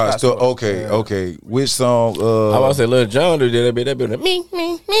 Storch. Scott Storch. Okay. Which song? I was about to say Lil Jon did that bit. That bit. Me.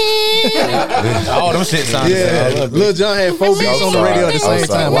 All them shit sounded Yeah, Lil Jon had 4 beats on the radio at the same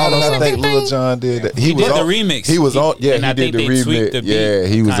time. Why don't I think Lil Jon did that? He did the remix. He was on. Yeah, And he I did think the they tweaked remix. the beat Yeah,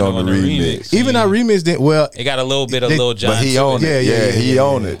 he was kinda on the remix. Even our remix didn't. Well, It got a little bit of Lil Jon. But he to owned it. Yeah, He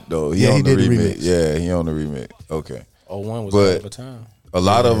owned it though. He Yeah, he owned the did the remix. remix. Yeah, he owned the remix. Okay. 01 was But- over time. A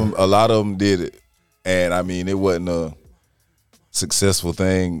lot of them did it, and I mean it wasn't a successful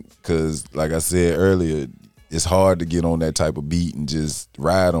thing because, like I said earlier, it's hard to get on that type of beat and just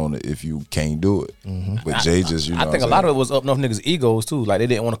ride on it if you can't do it. But Jay just, you know, I think a lot of it was up north niggas' egos too. Like they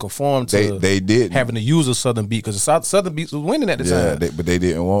didn't want to conform to they did having to use a Southern beat because the Southern beats was winning at the time. but they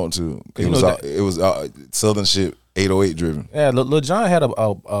didn't want to. You know It was Southern shit, 808 driven. Yeah, Lil Jon had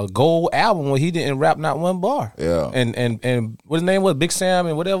a gold album where he didn't rap not one bar. Yeah. And what his name was, Big Sam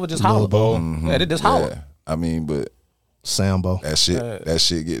and whatever, just holler. Yeah, they just holler. Yeah. I mean, but Sambo. that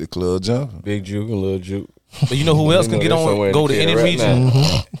shit get the club jumping. Big Juke and Lil Juke. But you know who else can get on, somewhere go in to the any kid right region?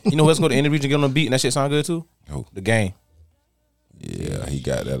 now. You know who else go to any region, get on the beat and that shit sound good too? Who? The Game. Yeah, he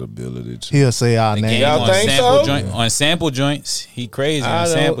got that ability too. He'll say our The name. game Y'all on think sample so? on sample joints. He crazy on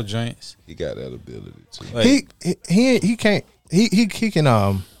sample joints. He got that ability too. Like, He can't.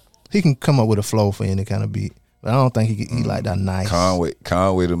 He can come up with a flow for any kind of beat. But I don't think he like that nice.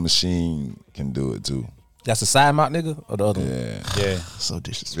 Conway the Machine can do it too. That's the side mount nigga or the other one? yeah. So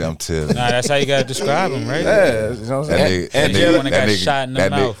disrespectful. I'm telling you. Nah, that's how you gotta describe him, right? Yeah, you know what I'm saying? And Angelica got shot in the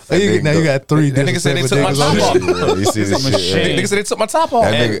mouth. Now you got three That nigga said they different took my top off. Yeah, you see this shit. Nigga said they took my top off.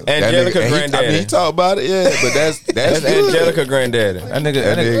 Angelica Granddaddy. I mean, he talk about it, yeah, but that's That's good. Angelica Granddaddy.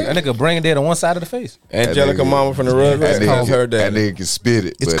 That nigga bringing dead on one side of the face. Angelica Mama from the Rugrats. That's her That daddy. nigga can spit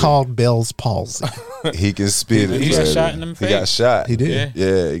it. It's but called Bell's palsy. He can spit it. He got but shot in the He face? got shot. He did.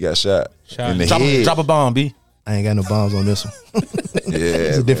 Yeah, he got shot. In the head. Drop a bomb, B. I ain't got no bombs on this one. Yeah,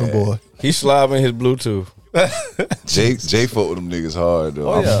 It's a different boy. He's slobbing his Bluetooth. Jay fuck with them niggas hard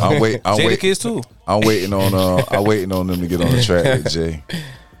though. Oh, yeah. I'm waiting. Jada kids too. I'm waiting on them to get on the track with Jay.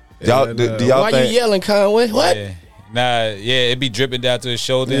 Y'all, do y'all Why think? you yelling, Conway? What? Yeah. Nah, yeah, it be dripping down to his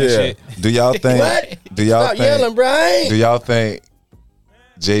shoulder and shit. Do y'all think? What? Do y'all Stop think? yelling, Brian. Do y'all think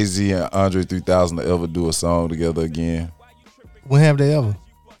Jay-Z and Andre 3000 will ever do a song together again When have they ever?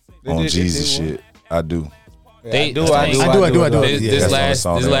 on Jeezy shit? I do. They do. I do. This That's last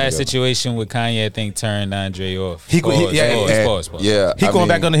on the song together. situation with Kanye, I think, turned Andre off. Yeah, Yeah, He going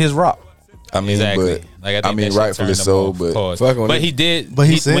back under his rock. I mean, Exactly. but Like, I think I mean, that shit rightfully turned him so. off. But Pause. Fuck on But it. he did. But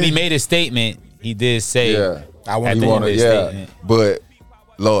he said- when he made his statement, he did say, yeah, I want At he the wanna, end of his yeah. statement. But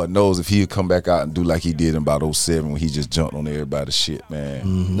Lord knows if he'd come back out and do like he did in about 07 when he just jumped on everybody's shit,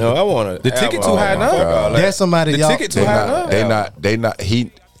 man. No, I want to. The ticket too high now. There's somebody The y'all. ticket too They high not. now. They not.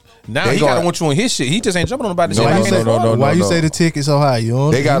 He. Now They he gonna- gotta want you on his shit. He just ain't jumping on nobody. No, shit. no, I can't no, afford. no, Why you no. say the ticket so high?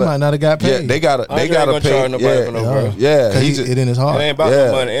 You They gotta. might not have got paid. Yeah, they gotta. Andre They gotta ain't gonna pay. charge nobody for no bro. Yeah, Cause he just, it in his heart. It ain't about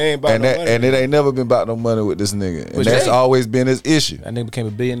no money. It ain't about and no that, money. and it ain't never been about no money with this nigga, and But that's Jay- always been his issue That nigga became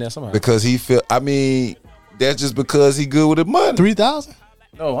a billionaire somehow. because he feel. I mean, that's just because he good with the money. 3,000.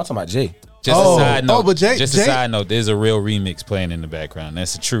 No, I'm talking about Jay. just Oh. a side note. Oh, but Jay- a side note. There's a real remix playing in the background.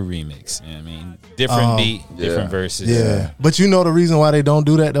 That's a true remix. You know what I mean, different beat, different verses. Yeah. But you know the reason why they don't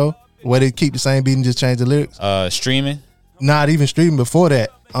do that though? Where they keep the same beat and just change the lyrics? Streaming. Not even streaming before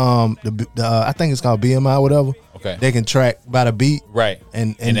that. I think it's called BMI or whatever. Okay. They can track by the beat. Right.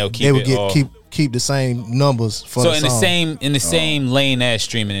 And they'll keep they would it get all. keep the same numbers for So the in the song. same lane as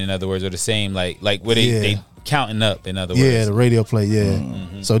streaming, in other words, or the same like where they counting up, in other words. Yeah, the radio play,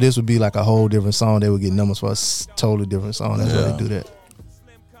 yeah. So this would be like a whole different song. They would get numbers for a totally different song. That's why they do that.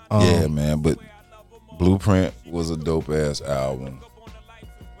 Yeah, man. But Blueprint was a dope ass album.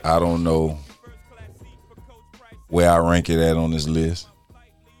 I don't know where I rank it at on this list,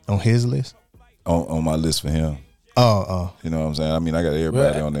 On his list? on my list for him. Oh. You know what I'm saying? I mean, I got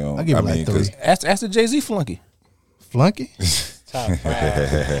everybody on there. I give it like mean, 3. Ask the Jay-Z flunky. Flunky?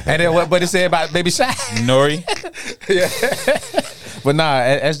 And then what it said about Baby Shy. Nori. But nah,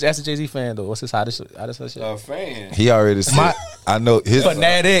 ask the Jay-Z fan though. What's his hottest shit? A fan. he already said. I know his.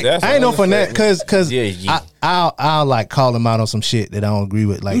 Fanatic. That's I ain't no fanatic because Yeah. I'll like call him out on some shit that I don't agree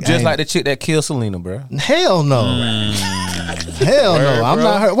with. Like You I just ain't- like the chick that killed Selena, bro. hell no, hell no. I'm bro.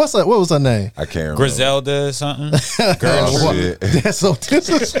 not her. What was her name? I can't remember. Griselda or something. Oh, shit. That's so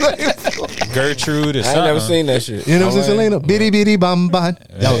disrespectful. Gertrude or I something. ain't never seen that shit. You know what I'm saying, Selena? Bitty bitty bum bum.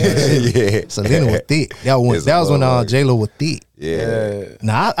 That was good shit. Yeah. Selena was thick. That was when J Lo was thick. Yeah.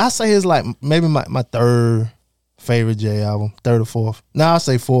 Now I say it's like maybe my third favorite J album, third or fourth. Now I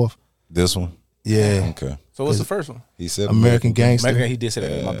say fourth. This one. Yeah. Okay. So what's the first one? He said American Gangster. American, he did say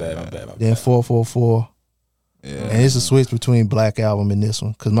that. My bad. Then 444. Yeah. And it's a switch between Black Album and this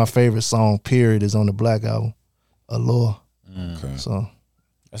one because my favorite song, period, is on the Black Album, Allure. Okay. So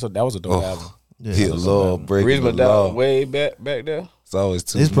That was a dope album. yeah, He a law breaking the Reasonable law. doubt way back there. It's always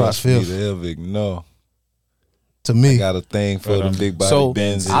too It's much probably for me filth. to ever ignore. to me, Got a thing for them big body So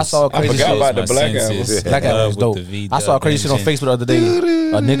Benzes. I saw a I crazy forgot shit. about the Black album. Black album was dope. I saw a crazy shit on Facebook the other day.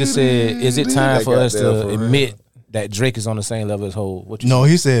 A nigga said, "Is it time They for got us that to for real. admit that Drake is on the same level as Hov?" What you no,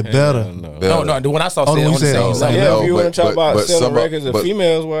 he said better. no, the one I saw Oh, said the one on the you said same on the level. same Yeah, No, if you want to talk about selling records of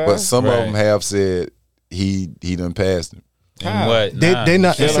females, why? But some of Right. them have said he done passed him. And what? They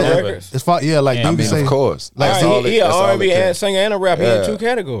not. Selling It's, records? it's far, yeah, like Yeah, Duke I mean, say, of course. Like, That's All all right, he an that's all R&B it and can- singer and a rapper. He Yeah. in 2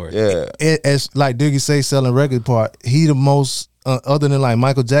 categories. Yeah. as like Doogie say, selling record part. He the most other than like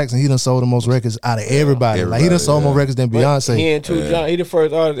Michael Jackson. He done sold the most records out of everybody. Like he done sold more records than But Beyonce. He in 2 genres. He the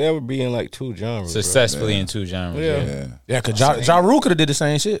first artist to ever be in like 2 genres. bro. Successfully in 2 genres. Yeah. Yeah. Yeah, cause Ja Rule could have did the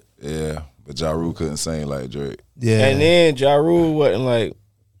same shit. Yeah. But Ja Rule couldn't sing like Drake. Yeah, And then Ja Rule wasn't like,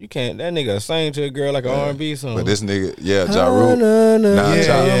 You can't. That nigga sing to a girl like an R&B song. But this nigga, Ja Rule.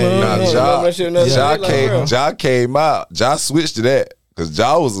 Ja came out. Ja switched to that. Cause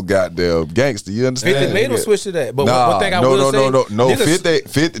Ja was a goddamn gangster. You understand? 50 made him switch to that. But one thing I will say, no.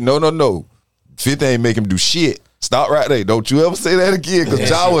 50 ain't make him do shit. Stop right there. Don't you ever say that again. Cause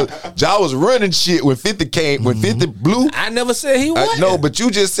Ja was running shit when 50 came. When 50 blew. I never said he was. No, but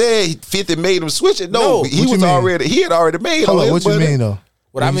you just said 50 made him switch it. No, he had already made it. Hold on, what you mean though?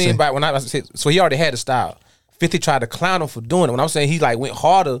 What I mean by when I said, so he already had the style. 50 tried to clown him for doing it. When I'm saying he like went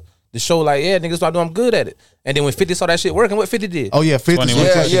harder to show like, yeah, niggas start doing, I'm good at it. And then when 50 saw that shit working, what 50 did? Oh yeah, 50.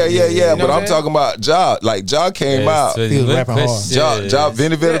 Yeah. But I'm talking about Ja. Like Ja came out. So he was rapping hard. Ja,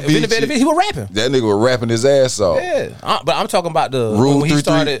 Vinny Vetta Beach. He was rapping. That nigga was rapping his ass off. Yeah, but I'm talking about the Rule when he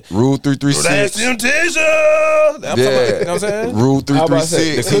started. Rule 336. That's temptation. You know what I'm saying? Rule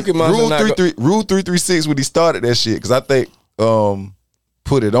 336. Rule 336 when he started that shit. Because I think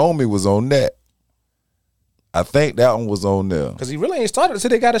Put It On Me was on that. I think that one was on there. Because he really ain't started until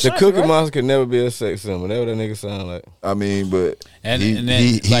they got a shot. The Cookie Monster could never be a sex symbol. That's what that nigga sound like. I mean, but he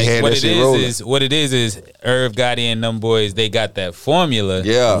had what that shit rolling. What it is Irv Gotti and them boys, they got that formula.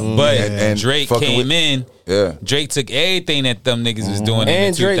 Yeah. But and Drake came in. Yeah. Drake took everything that them niggas was doing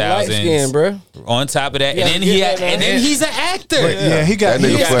in the 2000s. Drake light skin, bro. On top of that, and then he's an actor. Yeah, he got that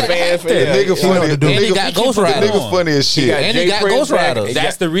nigga funny. The nigga funny. And he got Ghost Rider. The nigga funny as shit. And he got Ghost Rider.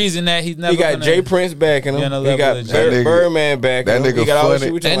 That's the reason that he's never. He got Jay Prince back in him. He got Birdman back in him. That nigga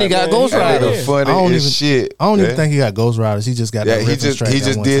funny. And he got Ghost Rider. That nigga funny as shit. I don't even think he got Ghost Riders. He just got that reference track. He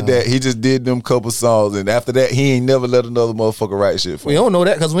just did that. He just did them couple songs, and after that, he ain't never let another motherfucker write shit for him. We don't know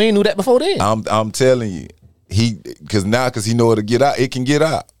that because we ain't knew that before then. I'm telling you. Because he know how to get out, it can get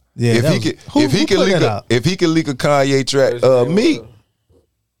out. Yeah, if he can leak a Kanye track, Meek.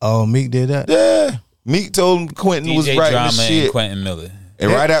 Oh, Meek did that. Yeah, Meek told him Quentin was writing the shit. And Quentin Miller.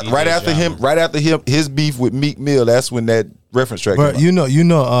 And right after him, his beef with Meek Mill, that's when that reference track. But you know,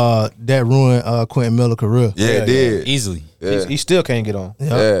 that ruined Quentin Miller's career. Yeah, it did easily. Yeah. He still can't get on.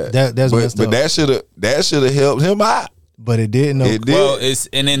 Yeah, that's messed up. But that should have helped him out. But it didn't. It did. Well,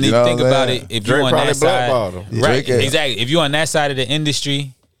 and then you think about it. If you're on that side, right? Exactly. If you're on that side of the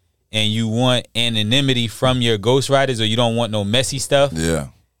industry, and you want anonymity from your ghostwriters, or you don't want no messy stuff,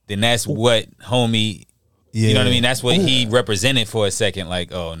 then that's what homie. Yeah. You know what I mean? That's what he represented for a second.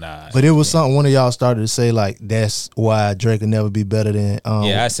 Like, oh nah. But it was something one of y'all started to say like that's why Drake will never be better than.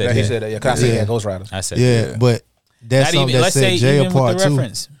 I said that. He said that. Yeah, because I said Ghost Rider. I said but that's not something even, that said Jay apart too.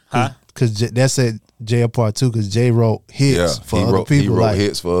 Huh? Because that said Jay apart too. Because Jay wrote hits for other people. He wrote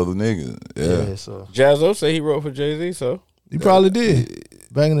hits for other niggas. Yeah. So Jazzo said he wrote for Jay-Z. So he probably did.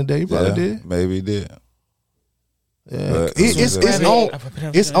 Back in the day, he probably did. Maybe he did. Yeah,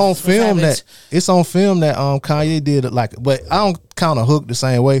 it's on film that Kanye did it like, but I don't count a hook the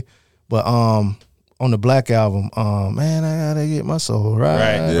same way. But on the Black album, man, I gotta get my soul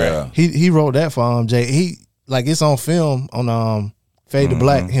right. Yeah, he wrote that for Jay. He like it's on film on Fade to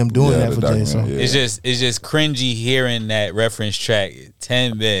Black. Him doing that for Jay. So it's just cringy hearing that reference track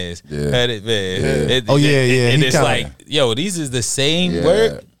 10 bars, 100 bars. And it's like, yo, these is the same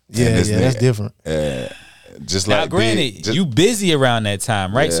word. Yeah, that's different. Just now, like granted, you busy around that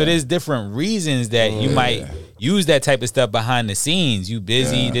time, right? So there's different reasons that you might use that type of stuff behind the scenes. You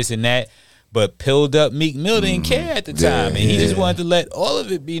busy, this and that. But pilled up Meek Mill didn't care at the time, and he just wanted to let all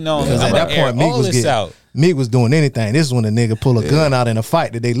of it be known. Because at that point, Meek was doing anything. This is when a nigga pull a gun out in a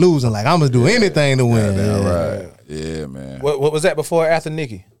fight that they losing. Like, I'm gonna do anything to win. Right? Yeah, man. What was that before or after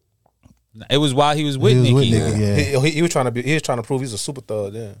Nicki? It was while he was with Nicki. He was trying to prove he's a super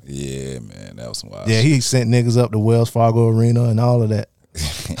thug. Yeah, man, that was some wild. Yeah, he sent niggas up to Wells Fargo Arena and all of that.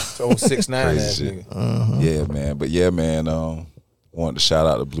 So 6ix9ine ass nigga. Yeah, man. But yeah, man. Wanted to shout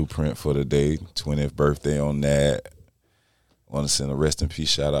out the Blueprint for the day, 20th birthday on that. Want to send a rest in peace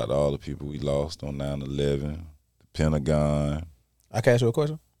shout out to all the people we lost on 9/11, the Pentagon. I can ask you a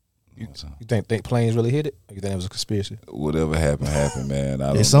question. You think planes really hit it? Or you think it was a conspiracy? Whatever happened, man.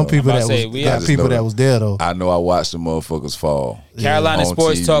 There's some people that was there though. I know I watched the motherfuckers fall. Carolina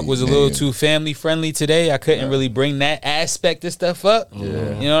Sports TV, Talk was a little too family friendly today. I couldn't really bring that aspect of stuff up.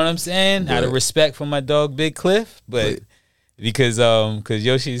 Yeah. You know what I'm saying? Out of respect for my dog Big Cliff, but because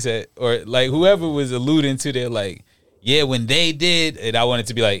Yoshi said, or like whoever was alluding to their like, yeah, when they did, and I wanted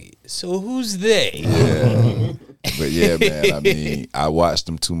to be like, so who's they? Yeah. But yeah, man, I mean, I watched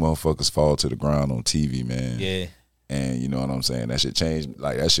them two motherfuckers fall to the ground on TV, man. Yeah. And you know what I'm saying? That shit changed.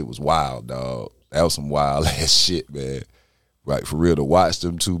 Like, that shit was wild, dog. That was some wild ass shit, man. Like, for real, to watch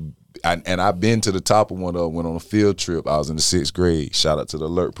them two. And I've been to the top of one of them, went on a field trip. I was in the 6th grade. Shout out to the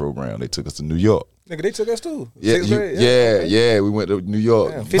Alert program. They took us to New York. Nigga, they took us too. Yeah, we went to New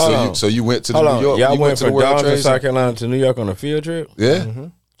York. So you went to New York. Y'all went from Darlington, South Carolina to New York on a field trip? Yeah.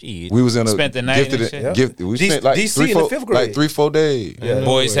 Jeez. We was in spent the night gifted. We spent like DC in the 5th grade. 3-4 days. Yeah.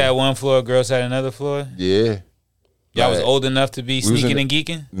 Boys had one floor, girls had another floor. Yeah. Y'all was old enough to be sneaking and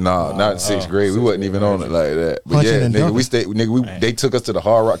geeking? Nah, not in 6th grade. We wasn't even on it like that. But yeah, nigga, we stayed. Nigga, they took us to the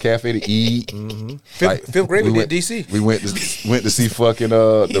Hard Rock Cafe to eat. 5th grade, we did DC. We went to see fucking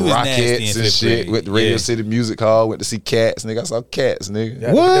the Rockettes and shit. Went to Radio City Music Hall. Went to see Cats. Nigga, I saw Cats.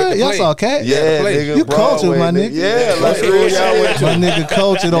 Nigga, what? Y'all saw Cats? Yeah, nigga. You cultured, my nigga. Yeah, like my nigga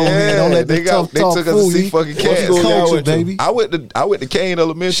cultured on me. Don't let them talk. They took us to see fucking Cats. Cultured, baby. I went to Kane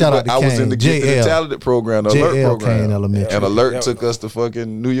Elementary. Shout out to I was in the Gifted Talented program, the Alert program. Kane Elementary. And Alert took us to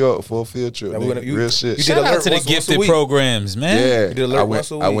fucking New York for a field trip. Real shit. Shout out to the gifted programs, man. Yeah,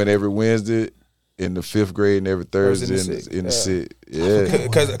 I went every Wednesday in the 5th grade and every Thursday in the 6th. Yeah,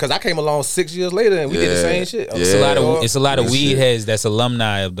 because I came along 6 years later and we did the same shit. It's a lot of weed heads that's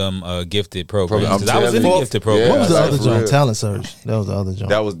alumni of them gifted programs. I was in the gifted program. What was the other joint? Talent Surge. That was the other joint.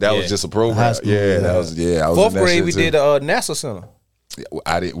 That was just a program. That was I was 4th grade we did NASA Center.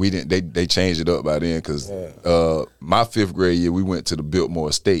 They changed it up by then because my 5th grade year we went to the Biltmore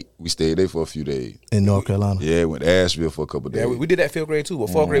Estate. We stayed there for a few days in North Carolina. Yeah, went to Asheville for a couple of days. Yeah, we did that 5th grade too. But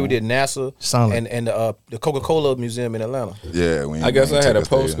 4th grade we did NASA and the Coca-Cola Museum in Atlanta. Yeah, I guess I had a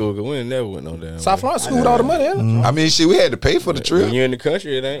post school because we never went no damn. South Florida school with all the money. I mean, shit, we had to pay for the trip. When you're in the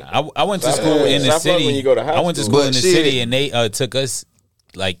country, it ain't. I went to school in the city. When you go to high I went to school in the city and they took us.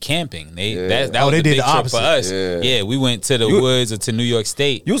 Like camping, that was the big trip for us. Yeah, we went to the woods or to New York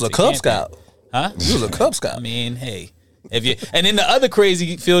State. You was a Cub Scout, huh? You was a Cub Scout. I mean, hey, and then the other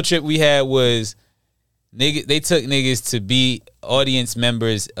crazy field trip we had was, they took niggas to be audience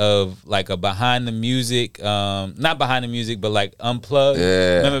members of like a behind the music, not behind the music, but like unplugged.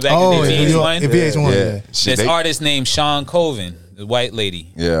 Yeah. Remember back in the VH1? VH1. Yeah. This artist named Sean Colvin. The white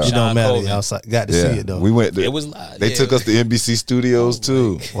lady. Yeah. It don't matter. Outside. Got to see it though. We went to, it was live. They took us to NBC Studios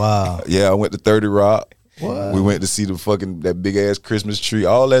too. Wow. Yeah, I went to 30 Rock. What? We went to see that big ass Christmas tree,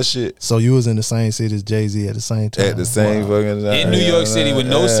 all that shit. So you was in the same city as Jay-Z at the same time. At the same fucking time. In New York City with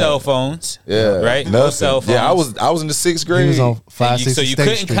no cell phones. Yeah. Right? Nothing. No cell phones. Yeah, I was in the 6th grade. He was on 560 So you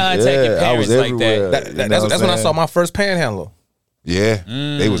couldn't Street. contact your parents like that. That's when I saw my first panhandler. Yeah.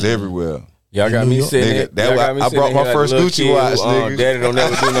 They was everywhere. Y'all got me sitting. I brought my first Gucci watch, nigga. Daddy don't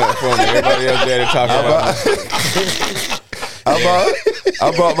never do nothing for me. Everybody else daddy talking about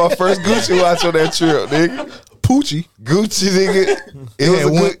I bought my first Gucci watch on that trip, nigga. Poochie. Gucci, nigga. It was a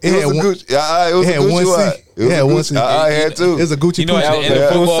Gucci. It was a Gucci watch. It was a Gucci. I had two. It was a Gucci. You know, at the end of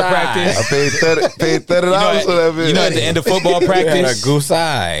football practice, I paid $30 for that bitch. You know, at the end of football practice, goose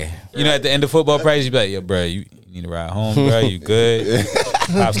eye. You know, at the end of football practice, you be like, "Yo, bro, you need to ride home, bro. You good?"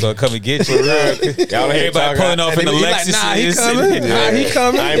 Pops gonna come and get you. Y'all everybody pulling off in the Lexus. Nah, he coming. He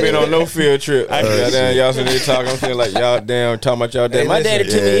coming. I ain't been on no field trip. Y'all sitting there talking. I'm saying like y'all damn talking about y'all damn. My daddy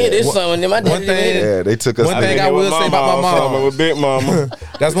took me in this summer. My daddy. Yeah, they took us. One thing I will say about my mom. With Big Mama.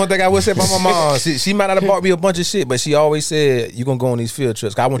 That's one thing I will say about my mom. She might not have bought me a bunch of shit, but she always said, "You gonna go on these field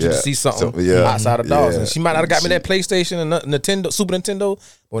trips? I want you to see something outside of dogs." And she might not have got me that PlayStation and Nintendo, Super Nintendo.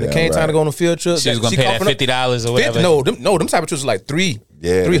 But when it came time to go on a field trip, she was gonna pay that $50 or whatever. No, them type of trips are like $300.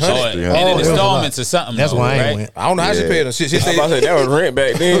 And in installments or something. That's why I ain't went. I don't know how she paid them. She said that was rent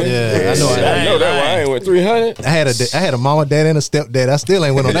back then. Yeah, I know that why I ain't went $300. I had a mama, dad, and a stepdad. I still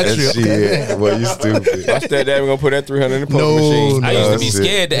ain't went on that trip. Yeah, well, you stupid. My stepdad was gonna put that $300 in the poker machine. I used to be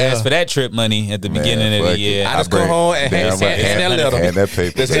scared to ask for that trip money at the beginning of the year. I just come home and hand that letter. Hand that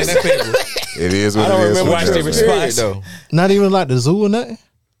paper. Just hand that paper. It is what I don't it is. remember watching the response though. Not even like the zoo or nothing.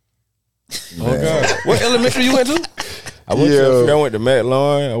 Oh God! What elementary you went to? I went to Matt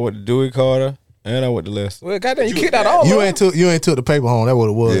Lauren. I went to Dewey Carter, and I went to Lester. Well, goddamn, you kicked out all. You ain't took the paper home. That what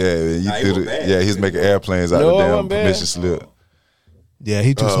it was. Yeah, he's making airplanes out of damn permission slip. Yeah,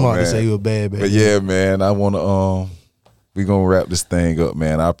 he too smart to say he was bad. But yeah, man, I want to we gonna wrap this thing up,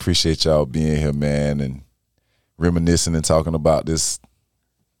 man. I appreciate y'all being here, man, and reminiscing and talking about this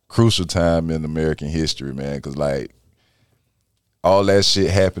crucial time in American history, man. Because like all that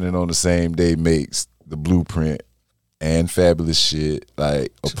shit happening on the same day makes the blueprint and fabulous shit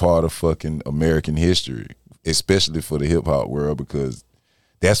like a part of fucking American history, especially for the hip hop world, because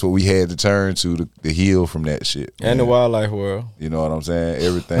that's what we had to turn to heal from that shit. And the wildlife world. You know what I'm saying?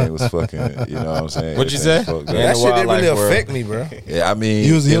 Everything was fucking, you know what I'm saying? What'd you say? That shit didn't really affect me, bro. Yeah, I mean,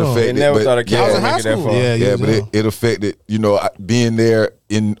 it affected. Never thought a kid was in high school. Yeah, but it affected, you know, being there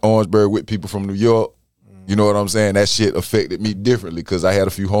in Orangeburg with people from New York. You know what I'm saying? That shit affected me differently because I had a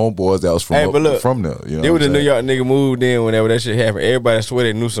few homeboys that was from there. You know, it was a New York nigga moved in whenever that shit happened. Everybody swear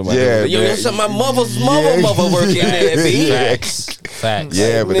they knew somebody. Yeah, yo, that's my mother's mother working there. Facts.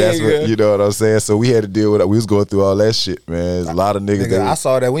 Yeah, but that's what, you know what I'm saying. So we had to deal with it. We was going through all that shit, man. There's a lot of niggas. I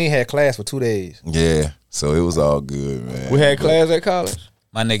saw that we ain't had class for 2 days. Yeah, so it was all good, man. We had class at college.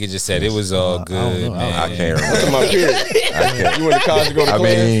 My nigga just said it was all good, man. I can't remember. My period. You went to college to go to class? I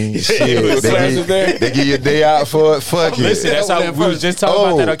mean, shit. They give you a day out for it. Fuck it. Listen, that's how we was just talking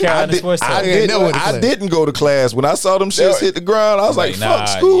about that on Carolina Sports Talk. I didn't go to class. When I saw them shits hit the ground, I was like, fuck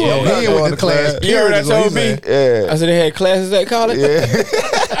school. He ain't went to class. You heard what I told me? Yeah. I said they had classes at college? Yeah.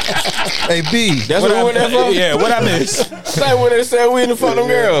 Hey, B. That's what I went there for? Yeah, what I missed? Like when they said we in the front of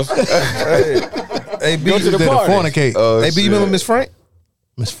them girls. Hey, B. Go to the fornicate. Hey, B, you remember Miss Frank?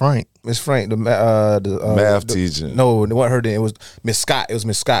 Miss Frank, the math teacher. No, it wasn't her then. It was Miss Scott. It was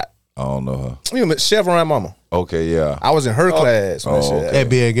Miss Scott. I don't know her. You know, Chevron mama. Okay, yeah. I was in her class. At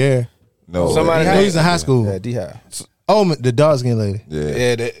Big Air. No, somebody. He's in high school. Yeah, D-High. Oh, the dark skin lady.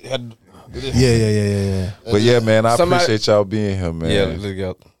 Yeah. Yeah. But yeah, man, I appreciate y'all being here, man. Yeah, look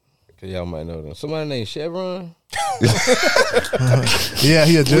out. Cause y'all might know them. Somebody named Chevron. Yeah,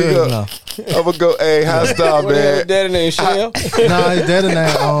 he a judge now. I'm gonna go. Hey, high star, man. His daddy named Shell. Nah, his daddy name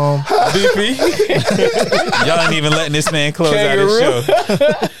BP. Y'all ain't even letting this man close out his show.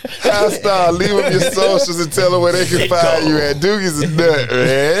 High star, leave them your socials and tell them where they can find you at. Doogie's a nut,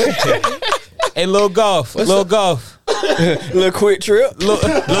 man. Hey, little golf. Little Little quick trip.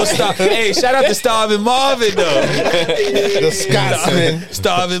 Little Star. Hey, shout out to Starvin' Marvin though. The Scotsman.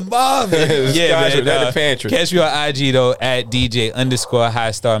 Starvin' Marvin. Yeah, man. The pantry. Catch me on IG though at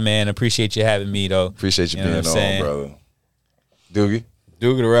DJ_HighStarMan. Appreciate you having me though. Appreciate you being on, brother. Doogie,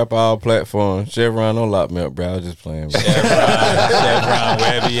 the rap all platforms. Chevron, don't lock me up, bro. I was just playing. Chevron,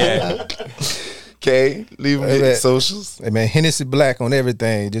 wherever you at. K, leave them your socials. Hey man, Hennessy Black on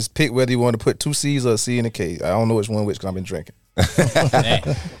everything. Just pick whether you want to put 2 C's or a C in a K. I don't know which because I've been drinking.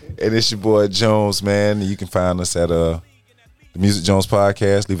 And it's your boy Jones, man. You can find us at the Music Jones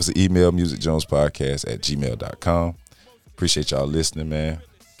Podcast. Leave us an email, musicjonespodcast@gmail.com. Appreciate y'all listening, man.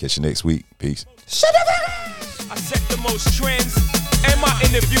 Catch you next week. Peace. I set the most trends, and my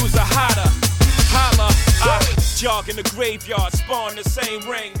interviews are hotter. Holla, I jog in the graveyard, spawn the same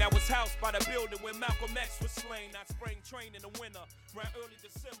ring that was housed by the building where Malcolm X was slain. I sprang train in the winter, ran early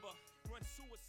December, run suicide.